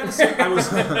 I gotta say,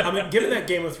 I mean, given that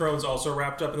Game of Thrones also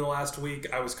wrapped up in the last week,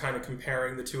 I was kind of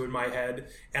comparing the two in my head,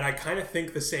 and I kind of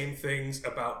think the same things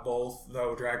about both,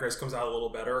 though Drag Race comes out a little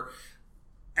better.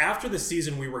 After the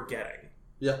season we were getting,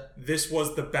 this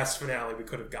was the best finale we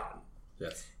could have gotten.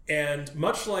 Yes. And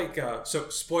much like, so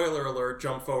spoiler alert,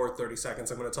 jump forward 30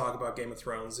 seconds, I'm going to talk about Game of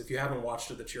Thrones. If you haven't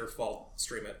watched it, that's your fault,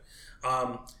 stream it.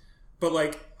 But,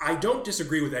 like, I don't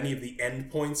disagree with any of the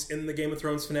end points in the Game of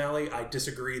Thrones finale. I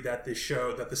disagree that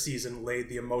the season laid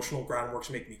the emotional groundwork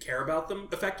to make me care about them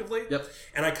effectively. Yep.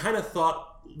 And I kind of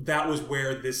thought that was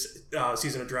where this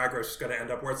season of Drag Race was going to end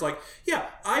up, where it's like, yeah,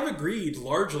 I've agreed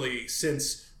largely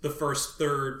since the first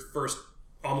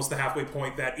almost the halfway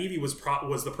point that Evie was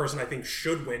the person I think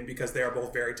should win, because they are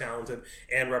both very talented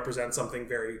and represent something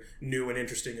very new and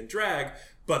interesting in drag.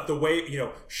 But the way,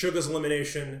 Suga's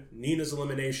elimination, Nina's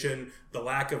elimination, the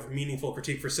lack of meaningful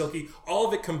critique for Silky, all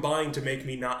of it combined to make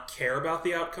me not care about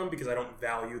the outcome because I don't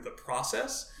value the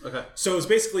process. Okay. So it's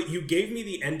basically, you gave me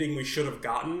the ending we should have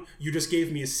gotten. You just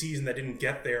gave me a season that didn't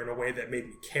get there in a way that made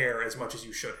me care as much as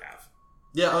you should have.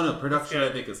 Yeah, oh no, production I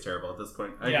think is terrible at this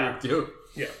point. I agree with you.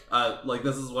 Yeah. Like,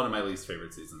 this is one of my least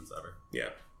favorite seasons ever. Yeah.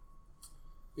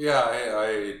 Yeah,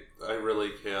 I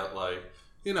really can't, like,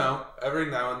 every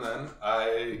now and then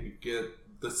I get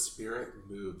the spirit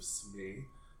moves me.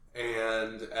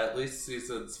 And at least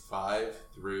seasons 5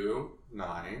 through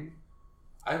 9,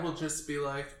 I will just be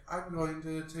like, I'm going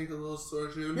to take a little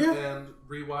sojourn and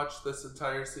rewatch this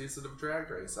entire season of Drag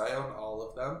Race. I own all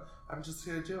of them. I'm just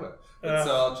going to do it. And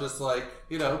so I'll just, like,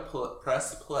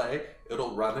 press play.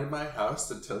 It'll run in my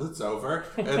house until it's over.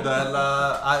 And then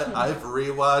I've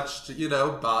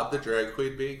rewatched, Bob the Drag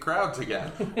Queen being crowned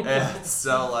again. And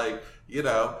so, like,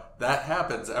 that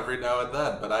happens every now and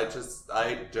then. But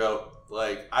I don't,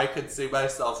 like, I could see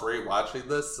myself rewatching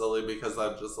this solely because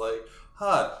I'm just like,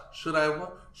 should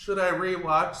I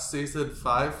rewatch season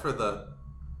 5 for the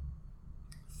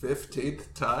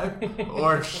 15th time,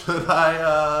 or should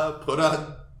I put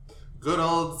on good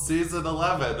old season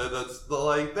 11? And it's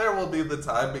like, there will be the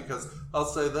time, because I'll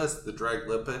say this: the Drag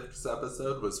Olympics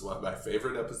episode was one of my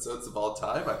favorite episodes of all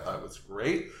time. I thought it was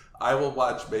great. I will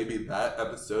watch maybe that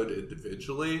episode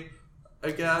individually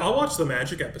again. I'll watch the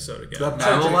Magic episode again.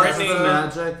 I will watch the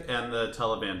Magic and the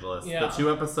Televangelist. Yeah. The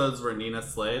 2 episodes where Nina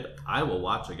slayed, I will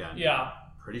watch again. Yeah.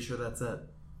 Pretty sure that's it.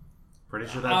 Pretty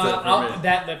sure that's it for me.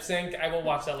 That lip sync, I will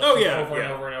watch that lip sync over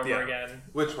and over and over again.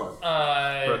 Which one?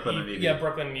 Brooklyn and Evie. Yeah,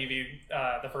 Brooklyn and Evie,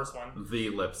 the first one. The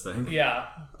lip sync. Yeah.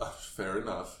 Fair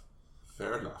enough.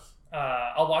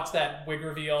 I'll watch that wig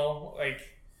reveal, like,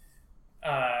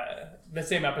 the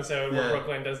same episode where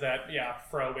Brooklyn does that,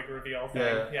 fro wig reveal thing.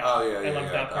 Yeah. Oh, yeah. I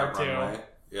loved that part too.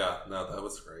 Yeah, no, that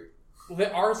was great.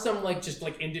 There are some, like, just,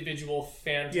 like, individual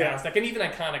fantastic and even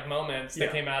iconic moments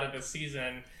that came out of this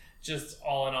season. Just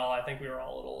all in all, I think we were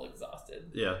all a little exhausted.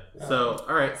 Yeah. So,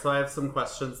 all right. So I have some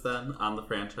questions then on the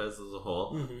franchise as a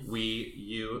whole.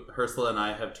 Mm-hmm. Ursula and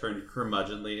I have turned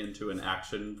curmudgeonly into an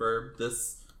action verb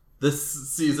this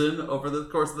season over the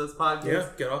course of this podcast. Yeah,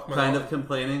 get off my Kind lawn. of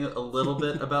complaining a little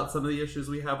bit about some of the issues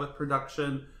we have with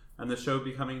production and the show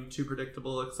becoming too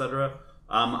predictable, etc.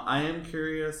 I am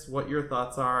curious what your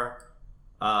thoughts are.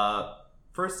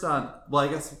 First on, well, I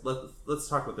guess let's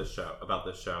talk about this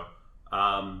show.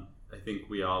 I think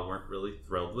we all weren't really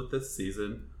thrilled with this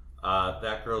season.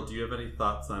 That girl, do you have any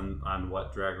thoughts on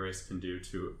what Drag Race can do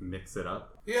to mix it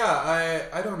up? Yeah,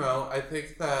 I don't know. I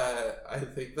think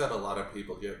that a lot of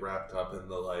people get wrapped up in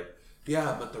the, like,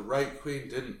 yeah, but the right queen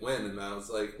didn't win. And I was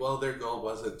like, well, their goal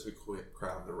wasn't to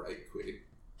crown the right queen.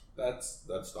 That's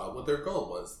not what their goal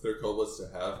was. Their goal was to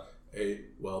have a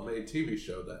well-made TV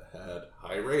show that had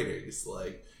high ratings.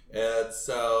 And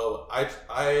so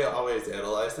I always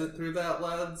analyze it through that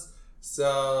lens.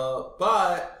 So,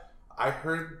 but I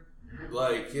heard,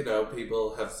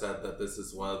 people have said that this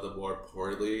is one of the more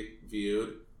poorly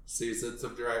viewed seasons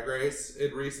of Drag Race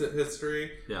in recent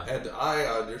history. Yeah. And I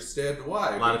understand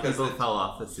why. A lot of people fell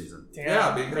off this season. Damn,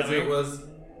 yeah, because really?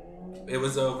 it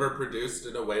was overproduced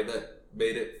in a way that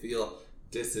made it feel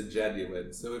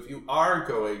disingenuous. So if you are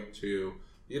going to,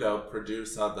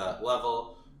 produce on that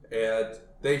level, and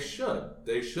they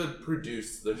should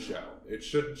produce the show. It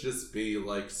shouldn't just be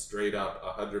straight up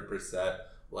 100%.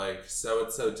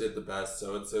 So-and-so did the best,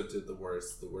 so-and-so did the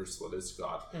worst one is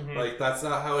gone. Mm-hmm. That's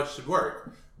not how it should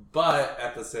work. But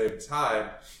at the same time,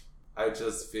 I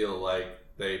just feel like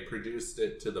they produced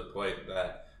it to the point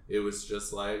that it was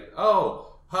just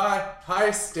oh,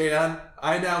 hi, Stan.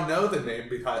 I now know the name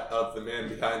of the man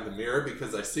behind the mirror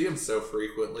because I see him so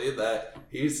frequently that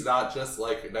he's not just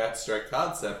an abstract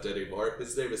concept anymore.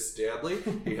 His name is Stanley.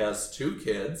 He has 2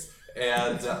 kids.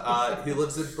 And he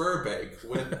lives in Burbank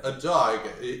with a dog.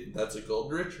 That's a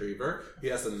golden retriever. He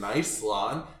has a nice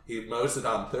lawn. He mows it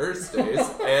on Thursdays.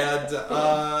 And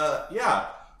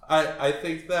I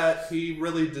think that he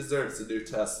really deserves a new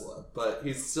Tesla. But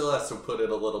he still has to put in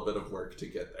a little bit of work to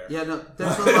get there. Yeah, no,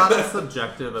 there's a lot of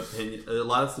subjective opinion, a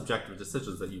lot of subjective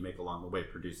decisions that you make along the way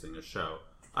producing a show.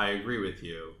 I agree with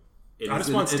you. I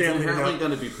just want Stanley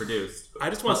going to be produced. I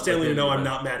just want Stanley to know I'm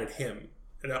not mad at him.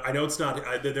 And I know it's not.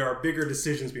 There are bigger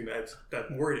decisions being made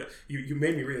that worry you. You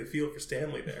made me really feel for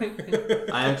Stanley there.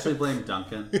 I actually blame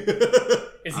Duncan.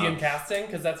 Is he in casting?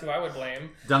 Because that's who I would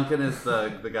blame. Duncan is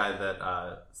the guy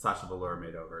that Sasha Velour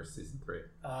made over season 3.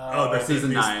 Or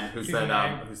season 9. Who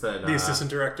said the assistant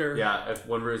director? Yeah, if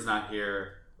when Rue's not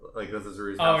here, this is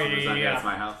Rue's house. When Rue's not here, it's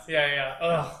my house. Yeah.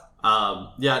 Ugh.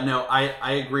 No,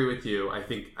 I agree with you. I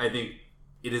think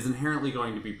it is inherently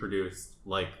going to be produced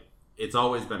it's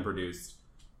always been produced.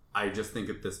 I just think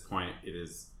at this point it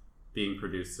is being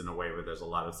produced in a way where there's a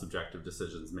lot of subjective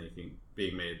decisions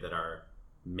being made that are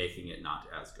making it not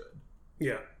as good.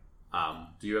 Yeah.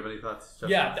 Do you have any thoughts,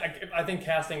 Justin? Yeah, I think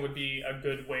casting would be a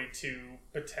good way to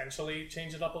potentially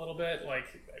change it up a little bit.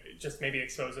 Just maybe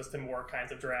expose us to more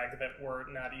kinds of drag that we're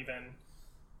not even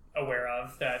aware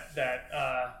of.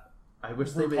 I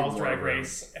wish they made more RuPaul's Drag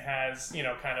Race has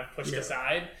kind of pushed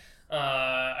aside.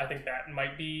 I think that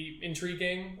might be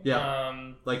intriguing.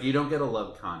 Yeah. You don't get a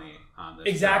Love Connie on this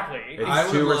Exactly. show.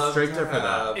 It's too restrictive for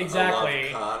that.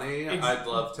 Exactly. Love Connie. I'd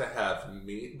love to have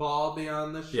Meatball be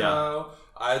on the show. Yeah.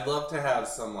 I'd love to have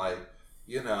some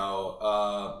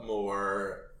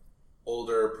more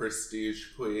older prestige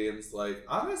queens.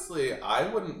 Honestly, I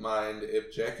wouldn't mind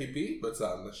if Jackie Beat was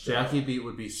on the show. Jackie Beat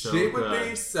would be so good. She would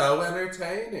be so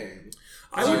entertaining.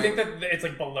 Do you think that it's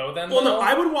below them? Well, no,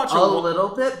 I would watch a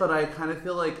little bit, but I kind of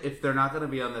feel like if they're not going to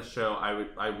be on this show,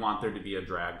 I want there to be a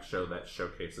drag show that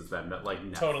showcases them, that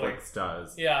Netflix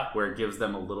does. Yeah, where it gives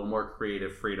them a little more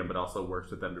creative freedom, but also works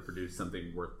with them to produce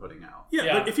something worth putting out.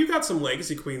 Yeah. But if you got some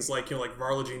legacy queens like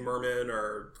Varla Jean Merman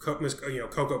or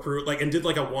Coco Pruitt, and did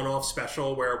a one-off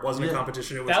special where it wasn't a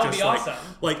competition, it was that would just be awesome.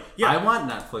 I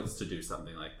want Netflix to do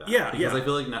something like that. Yeah, because I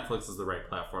feel like Netflix is the right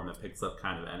platform that picks up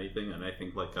kind of anything, and I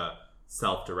think a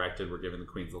self-directed, we're giving the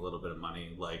queens a little bit of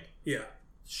money,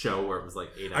 show where it was 8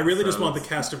 episodes. I really just want the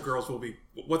cast of Girls Will Be...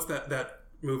 What's that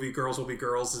movie, Girls Will Be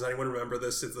Girls? Does anyone remember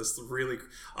this? It's this really...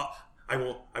 I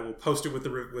will post it with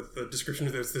the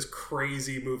description. There's this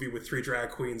crazy movie with 3 drag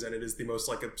queens, and it is the most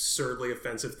absurdly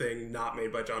offensive thing not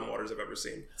made by John Waters I've ever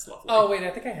seen. It's lovely. Oh, wait,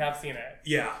 I think I have seen it.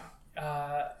 Yeah.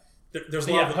 There's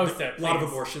a lot of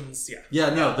abortions. Yeah.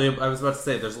 I was about to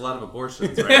say there's a lot of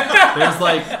abortions,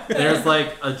 right? there's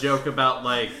a joke about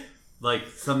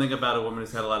something about a woman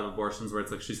who's had a lot of abortions where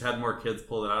it's she's had more kids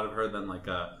pulled out of her than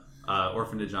a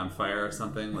orphanage on fire or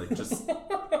something, just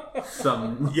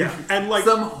some and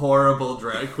some horrible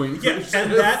drag queen. Yeah,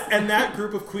 and that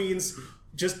group of queens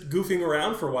just goofing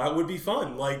around for a while would be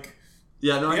fun. I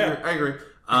agree.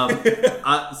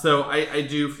 So I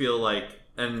do feel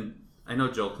and I know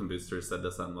Joel Booster said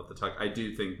this on What the Tuck. I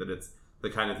do think that it's the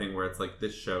kind of thing where it's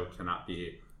this show cannot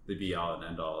be the be-all and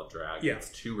end-all of drag. Yeah. It's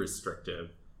too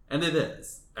restrictive. And it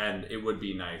is. And it would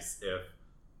be nice if,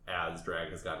 as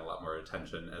drag has gotten a lot more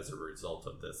attention as a result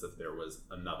of this, if there was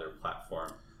another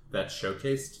platform that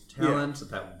showcased talent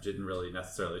that didn't really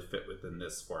necessarily fit within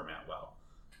this format well.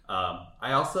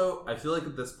 I feel like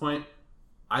at this point,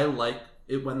 I like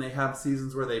it when they have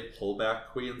seasons where they pull back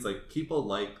queens. People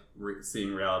like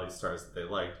seeing reality stars that they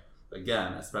liked.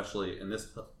 again, especially in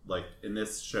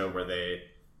this show where they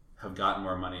have gotten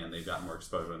more money and they've gotten more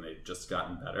exposure and they've just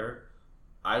gotten better.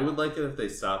 I would like it if they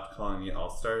stopped calling the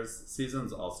All-Star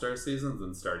seasons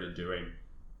and started doing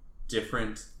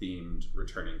different themed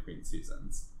returning queen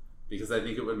seasons. Because I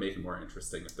think it would make it more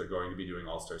interesting if they're going to be doing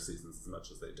All-Star seasons as much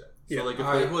as they did. Yeah. So, like, if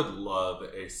I would love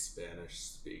a Spanish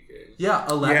speaking. Yeah,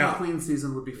 a Latin Queen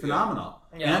season would be phenomenal.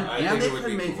 Yeah. And they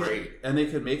could make it, and they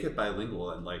could make it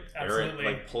bilingual and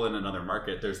Absolutely. pull in another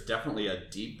market. There's definitely a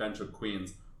deep bench of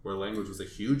queens where language was a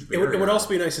huge barrier. It would also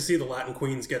be nice to see the Latin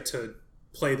queens get to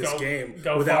play this game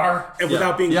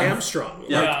without being hamstrung.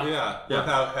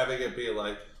 Without having it be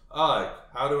like, oh,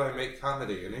 how do I make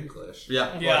comedy in English? Yeah.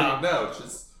 Like, no,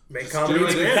 just make comedy do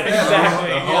in it Spanish. Exactly.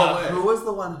 the whole way. Who was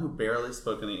the one who barely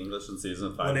spoke any English in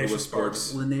season 5? Linacia Who was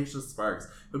Sparks. Linacia Sparks.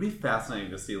 It would be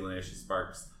fascinating to see Linacia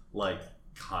Sparks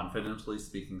confidently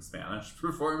speaking Spanish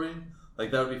performing.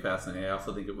 That would be fascinating. I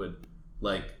also think it would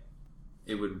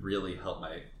really help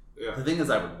my. Yeah. The thing is,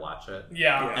 I would watch it.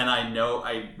 Yeah. And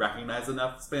I recognize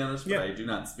enough Spanish, but I do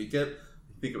not speak it.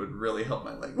 I think it would really help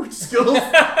my language skills.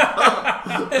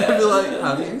 I'd be like,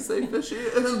 how do you say fishy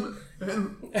in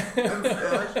Spanish?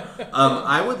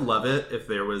 I would love it if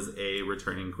there was a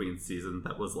returning queen season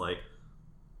that was like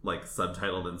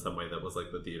subtitled in some way that was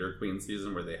like the theater queen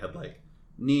season, where they had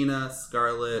Nina,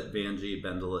 Scarlett, Vanjie,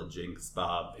 Bendela, Jinx,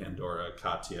 Bob, Pandora,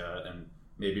 Katya, and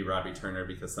maybe Robbie Turner,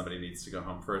 because somebody needs to go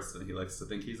home first and he likes to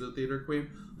think he's a theater queen.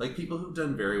 People who've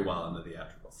done very well in the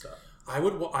theatrical stuff. I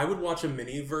would watch a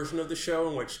mini version of the show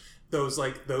in which those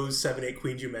 7-8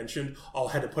 queens you mentioned all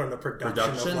had to put on a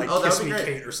production of Kiss Me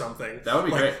Kate or something. That would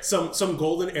be great. Some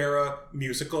golden era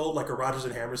musical like a Rodgers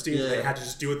and Hammerstein. Yeah. They had to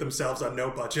just do it themselves on no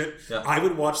budget. Yeah. I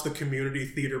would watch the community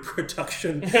theater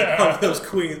production of those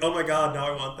queens. Oh my god,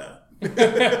 now I want that.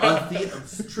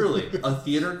 Truly, a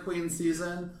theater queen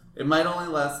season. It might only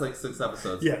last 6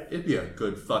 episodes. Yeah. It'd be a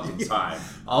good fucking time.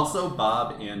 Also,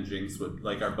 Bob and Jinx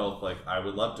are both I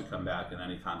would love to come back in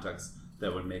any context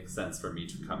that would make sense for me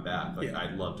to come back.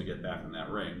 I'd love to get back in that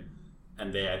ring.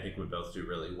 And they, I think, would both do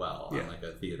really well on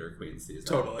a theater queen season.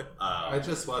 Totally. I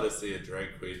just want to see a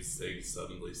drag queen sing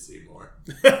Suddenly Seymour.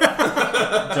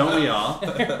 Don't we all?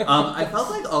 I felt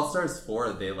like All Stars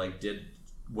 4, they did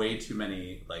way too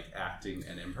many acting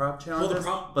and improv challenges,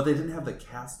 but they didn't have the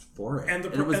cast for it, and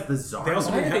it was bizarre.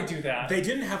 Why did they do that? They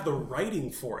didn't have the writing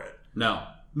for it. No,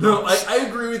 I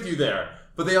agree with you there,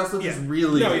 but they also just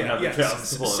really didn't have the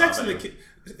cast to pull it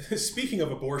off. Speaking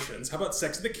of abortions, how about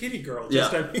Sex and the Kitty Girl?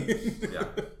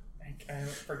 I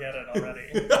forget it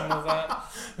already. When was that?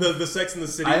 The Sex and the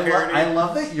City parody. I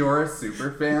love that you're a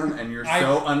super fan and you're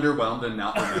so underwhelmed and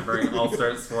not remembering All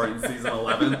Stars 4 in season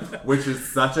 11, which is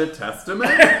such a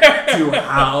testament to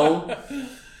how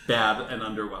bad and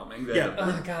underwhelming they have been.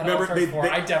 Oh god, remember,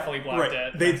 I definitely blocked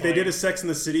it. They did a Sex and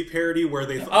the City parody where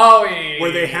they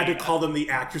where they had to call them the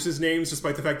actresses' names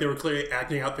despite the fact they were clearly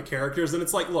acting out the characters, and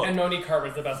it's look. And Monique Hart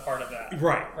was the best part of that.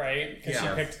 Right. Because she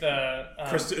picked the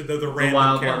random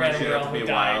wild random girl who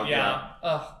died.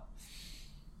 Wild,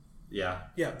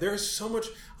 Yeah, there's so much.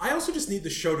 I also just need the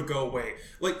show to go away.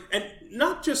 And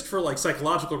not just for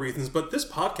psychological reasons, but this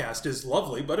podcast is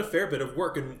lovely, but a fair bit of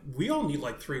work, and we all need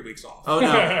 3 weeks off. Oh no,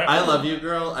 I love you,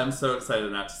 girl. I'm so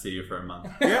excited not to see you for a month.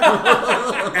 Yeah.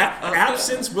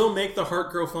 Absence will make the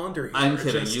heart grow fonder here. I'm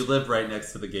kidding. You live right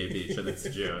next to the gay beach, and it's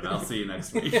June. I'll see you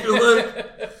next week.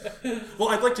 Well,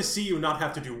 I'd like to see you not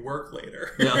have to do work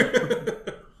later. Yeah.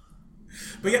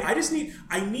 But yeah,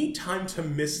 I need time to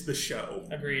miss the show.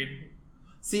 Agreed.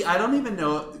 See, I don't even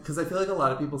know, because I feel like a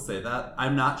lot of people say that.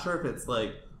 I'm not sure if it's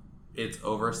it's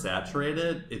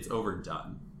oversaturated, it's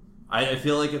overdone. I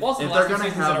feel like if the they're last going to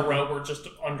seasons have in a row were just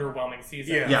underwhelming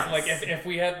seasons. Yeah. Yes. If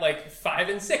we had 5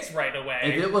 and 6 right away.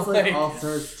 If it was All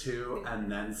Stars 2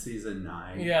 and then season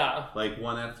 9. Yeah.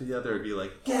 One after the other, it'd be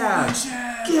gag,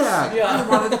 I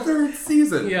want a third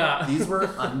season. Yeah. These were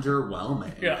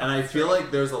underwhelming. Yeah. And I feel like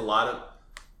there's a lot of...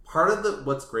 Part of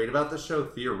what's great about the show,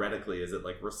 theoretically, is it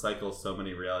recycles so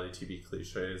many reality TV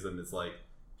cliches and is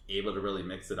able to really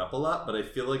mix it up a lot. But I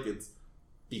feel like it's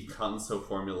become so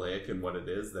formulaic in what it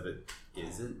is that it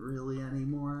isn't really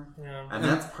anymore. Yeah. And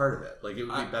that's part of it. It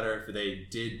would be better if they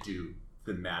did do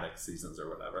thematic seasons or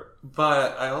whatever.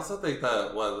 But I also think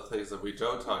that one of the things that we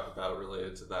don't talk about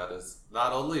related to that is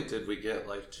not only did we get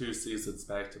 2 seasons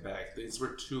back to back, these were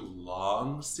 2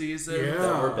 long seasons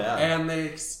that were bad, and they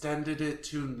extended it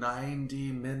to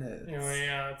 90 minutes.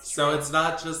 Yeah, so it's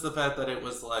not just the fact that it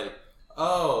was the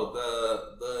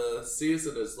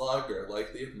season is longer.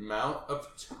 The amount of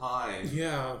time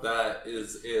that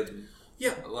is in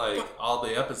all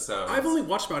the episodes. I've only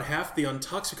watched about half the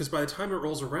Untucked because by the time it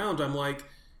rolls around, I'm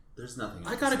There's nothing.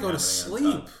 I gotta go to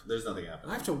sleep. There's nothing happening.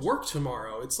 I have to work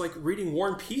tomorrow. It's like reading War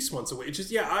and Peace once a week. It's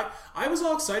just, I was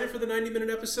all excited for the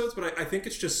 90-minute episodes, but I think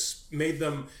it's just made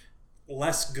them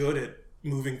less good at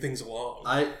moving things along.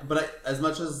 As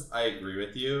much as I agree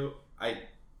with you, I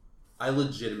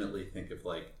legitimately think of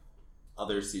like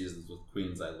other seasons with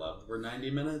queens I loved were 90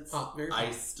 minutes. Oh, very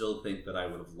I still think that I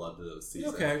would have loved those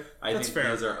seasons. Okay, I that's think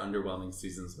fair. those are underwhelming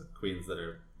seasons with queens that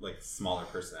are like smaller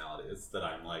personalities that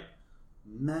I'm like,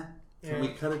 meh. Can we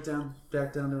cut it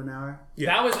back down to an hour?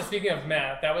 Yeah. That was, speaking of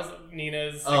Matt, that was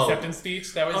Nina's Oh. acceptance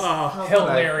speech. That was How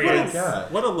hilarious. could I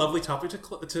forget? What a lovely topic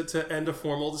to end a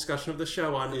formal discussion of the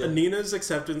show on. Yeah. Nina's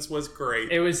acceptance was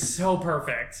great. It was so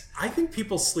perfect. I think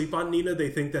people sleep on Nina. They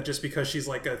think that just because she's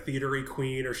like a theatery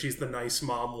queen or she's the nice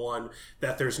mom one,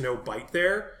 that there's no bite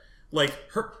there. Like,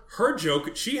 her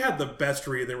joke, she had the best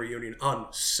read in the reunion on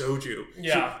Soju.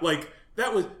 Yeah.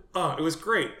 That was, it was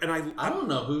great. And I don't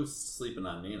know who's sleeping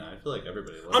on Nina. I feel like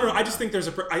everybody loves I don't know. Nina. I just think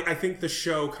I think the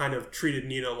show kind of treated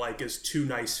Nina like as too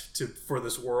nice for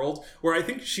this world, where I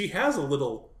think she has a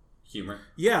little humor.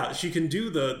 Yeah, she can do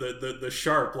the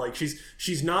sharp. Like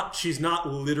she's not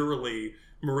literally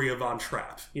Maria von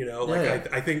Trapp, you know. Like Yeah.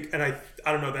 I think, and I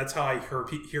don't know. That's how I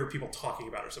hear people talking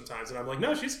about her sometimes, and I'm like,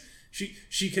 no,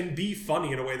 she can be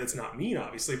funny in a way that's not mean,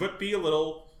 obviously, but be a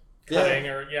little Cutting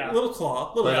a little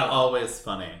claw, But Yeah. always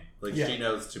funny. Like, Yeah. she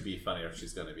knows to be funny if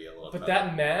she's going to be a little But funny.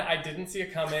 that Met, I didn't see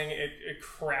it coming. It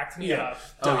cracked me Yeah. up.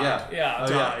 Oh, yeah. Yeah. Oh,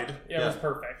 died. Yeah, it was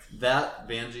perfect. That,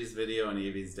 Banji's video, and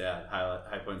Evie's dad,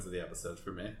 high points of the episode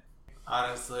for me.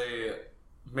 Honestly,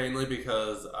 mainly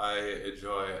because I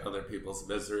enjoy other people's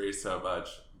misery so much.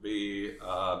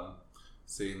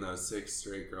 Seeing those 6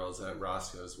 straight girls at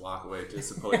Roscoe's walk away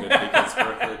disappointed because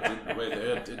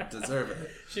Brooklyn didn't deserve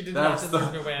it. She did not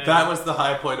deserve to win. That was the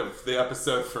high point of the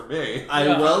episode for me.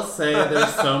 I will say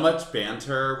there's so much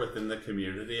banter within the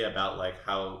community about like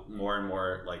how more and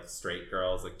more like straight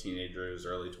girls, like teenagers,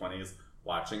 early 20s,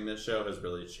 watching this show has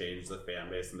really changed the fan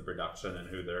base and the production and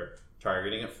who they're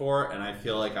targeting it for. And I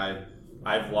feel like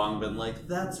I've long been like,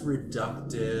 that's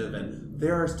reductive, and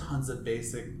there are tons of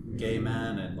basic gay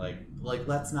men, and like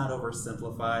let's not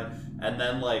oversimplify. And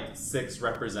then like 6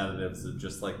 representatives of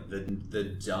just like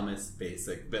the dumbest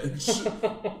basic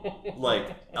bitch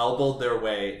like elbowed their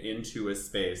way into a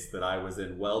space that I was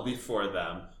in well before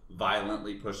them,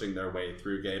 violently pushing their way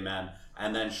through gay men,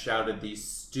 and then shouted the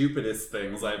stupidest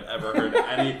things I've ever heard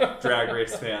any Drag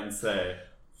Race fan say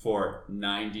for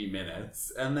 90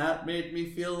 minutes. And that made me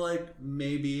feel like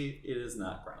maybe it is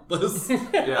not groundless.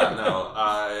 Yeah, no,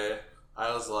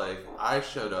 I was like, I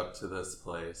showed up to this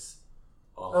place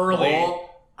Early. whole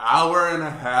hour and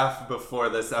a half before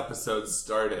this episode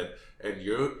started, and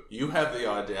you have the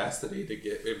audacity to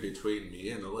get in between me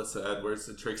and Alyssa Edwards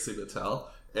and Trixie Mattel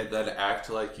and then act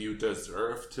like you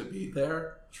deserve to be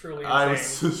there. Truly I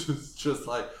insane. was just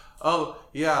like, oh,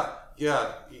 yeah,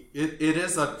 it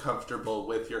is uncomfortable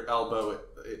with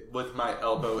my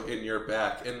elbow in your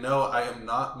back. And no, I am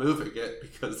not moving it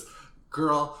because,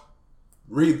 girl,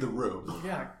 read the room.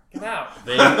 Yeah, get out.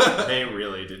 They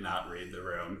really did not read the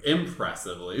room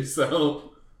impressively.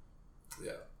 So,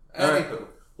 Yeah. All right. Anywho.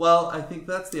 Well, I think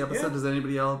that's the episode. Yeah. Does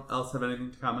anybody else have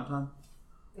anything to comment on?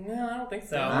 No, I don't think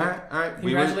so. All right.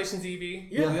 Congratulations, Evie.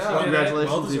 Yeah,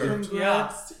 Congratulations, Evie.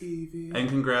 Congrats to Evie. And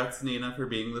congrats, Nina, for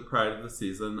being the pride of the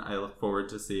season. I look forward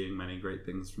to seeing many great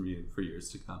things from you for years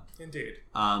to come. Indeed.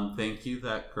 Thank you,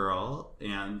 That Girl,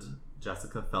 and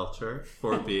Jessica Felcher,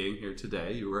 for being here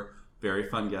today. You were a very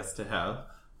fun guest to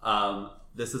have.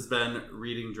 This has been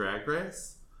Reading Drag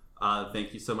Race.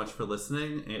 Thank you so much for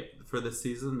listening for this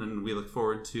season, and we look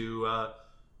forward to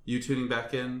you tuning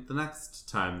back in the next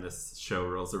time this show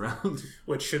rolls around.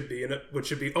 Which should be,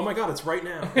 oh my god, it's right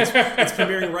now. It's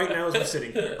premiering right now as we're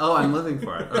sitting here. Oh, I'm living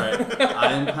for it. All right.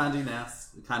 I am Condé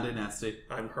Nasty.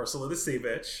 I'm Ursula the Sea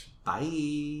Bitch.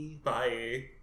 Bye. Bye.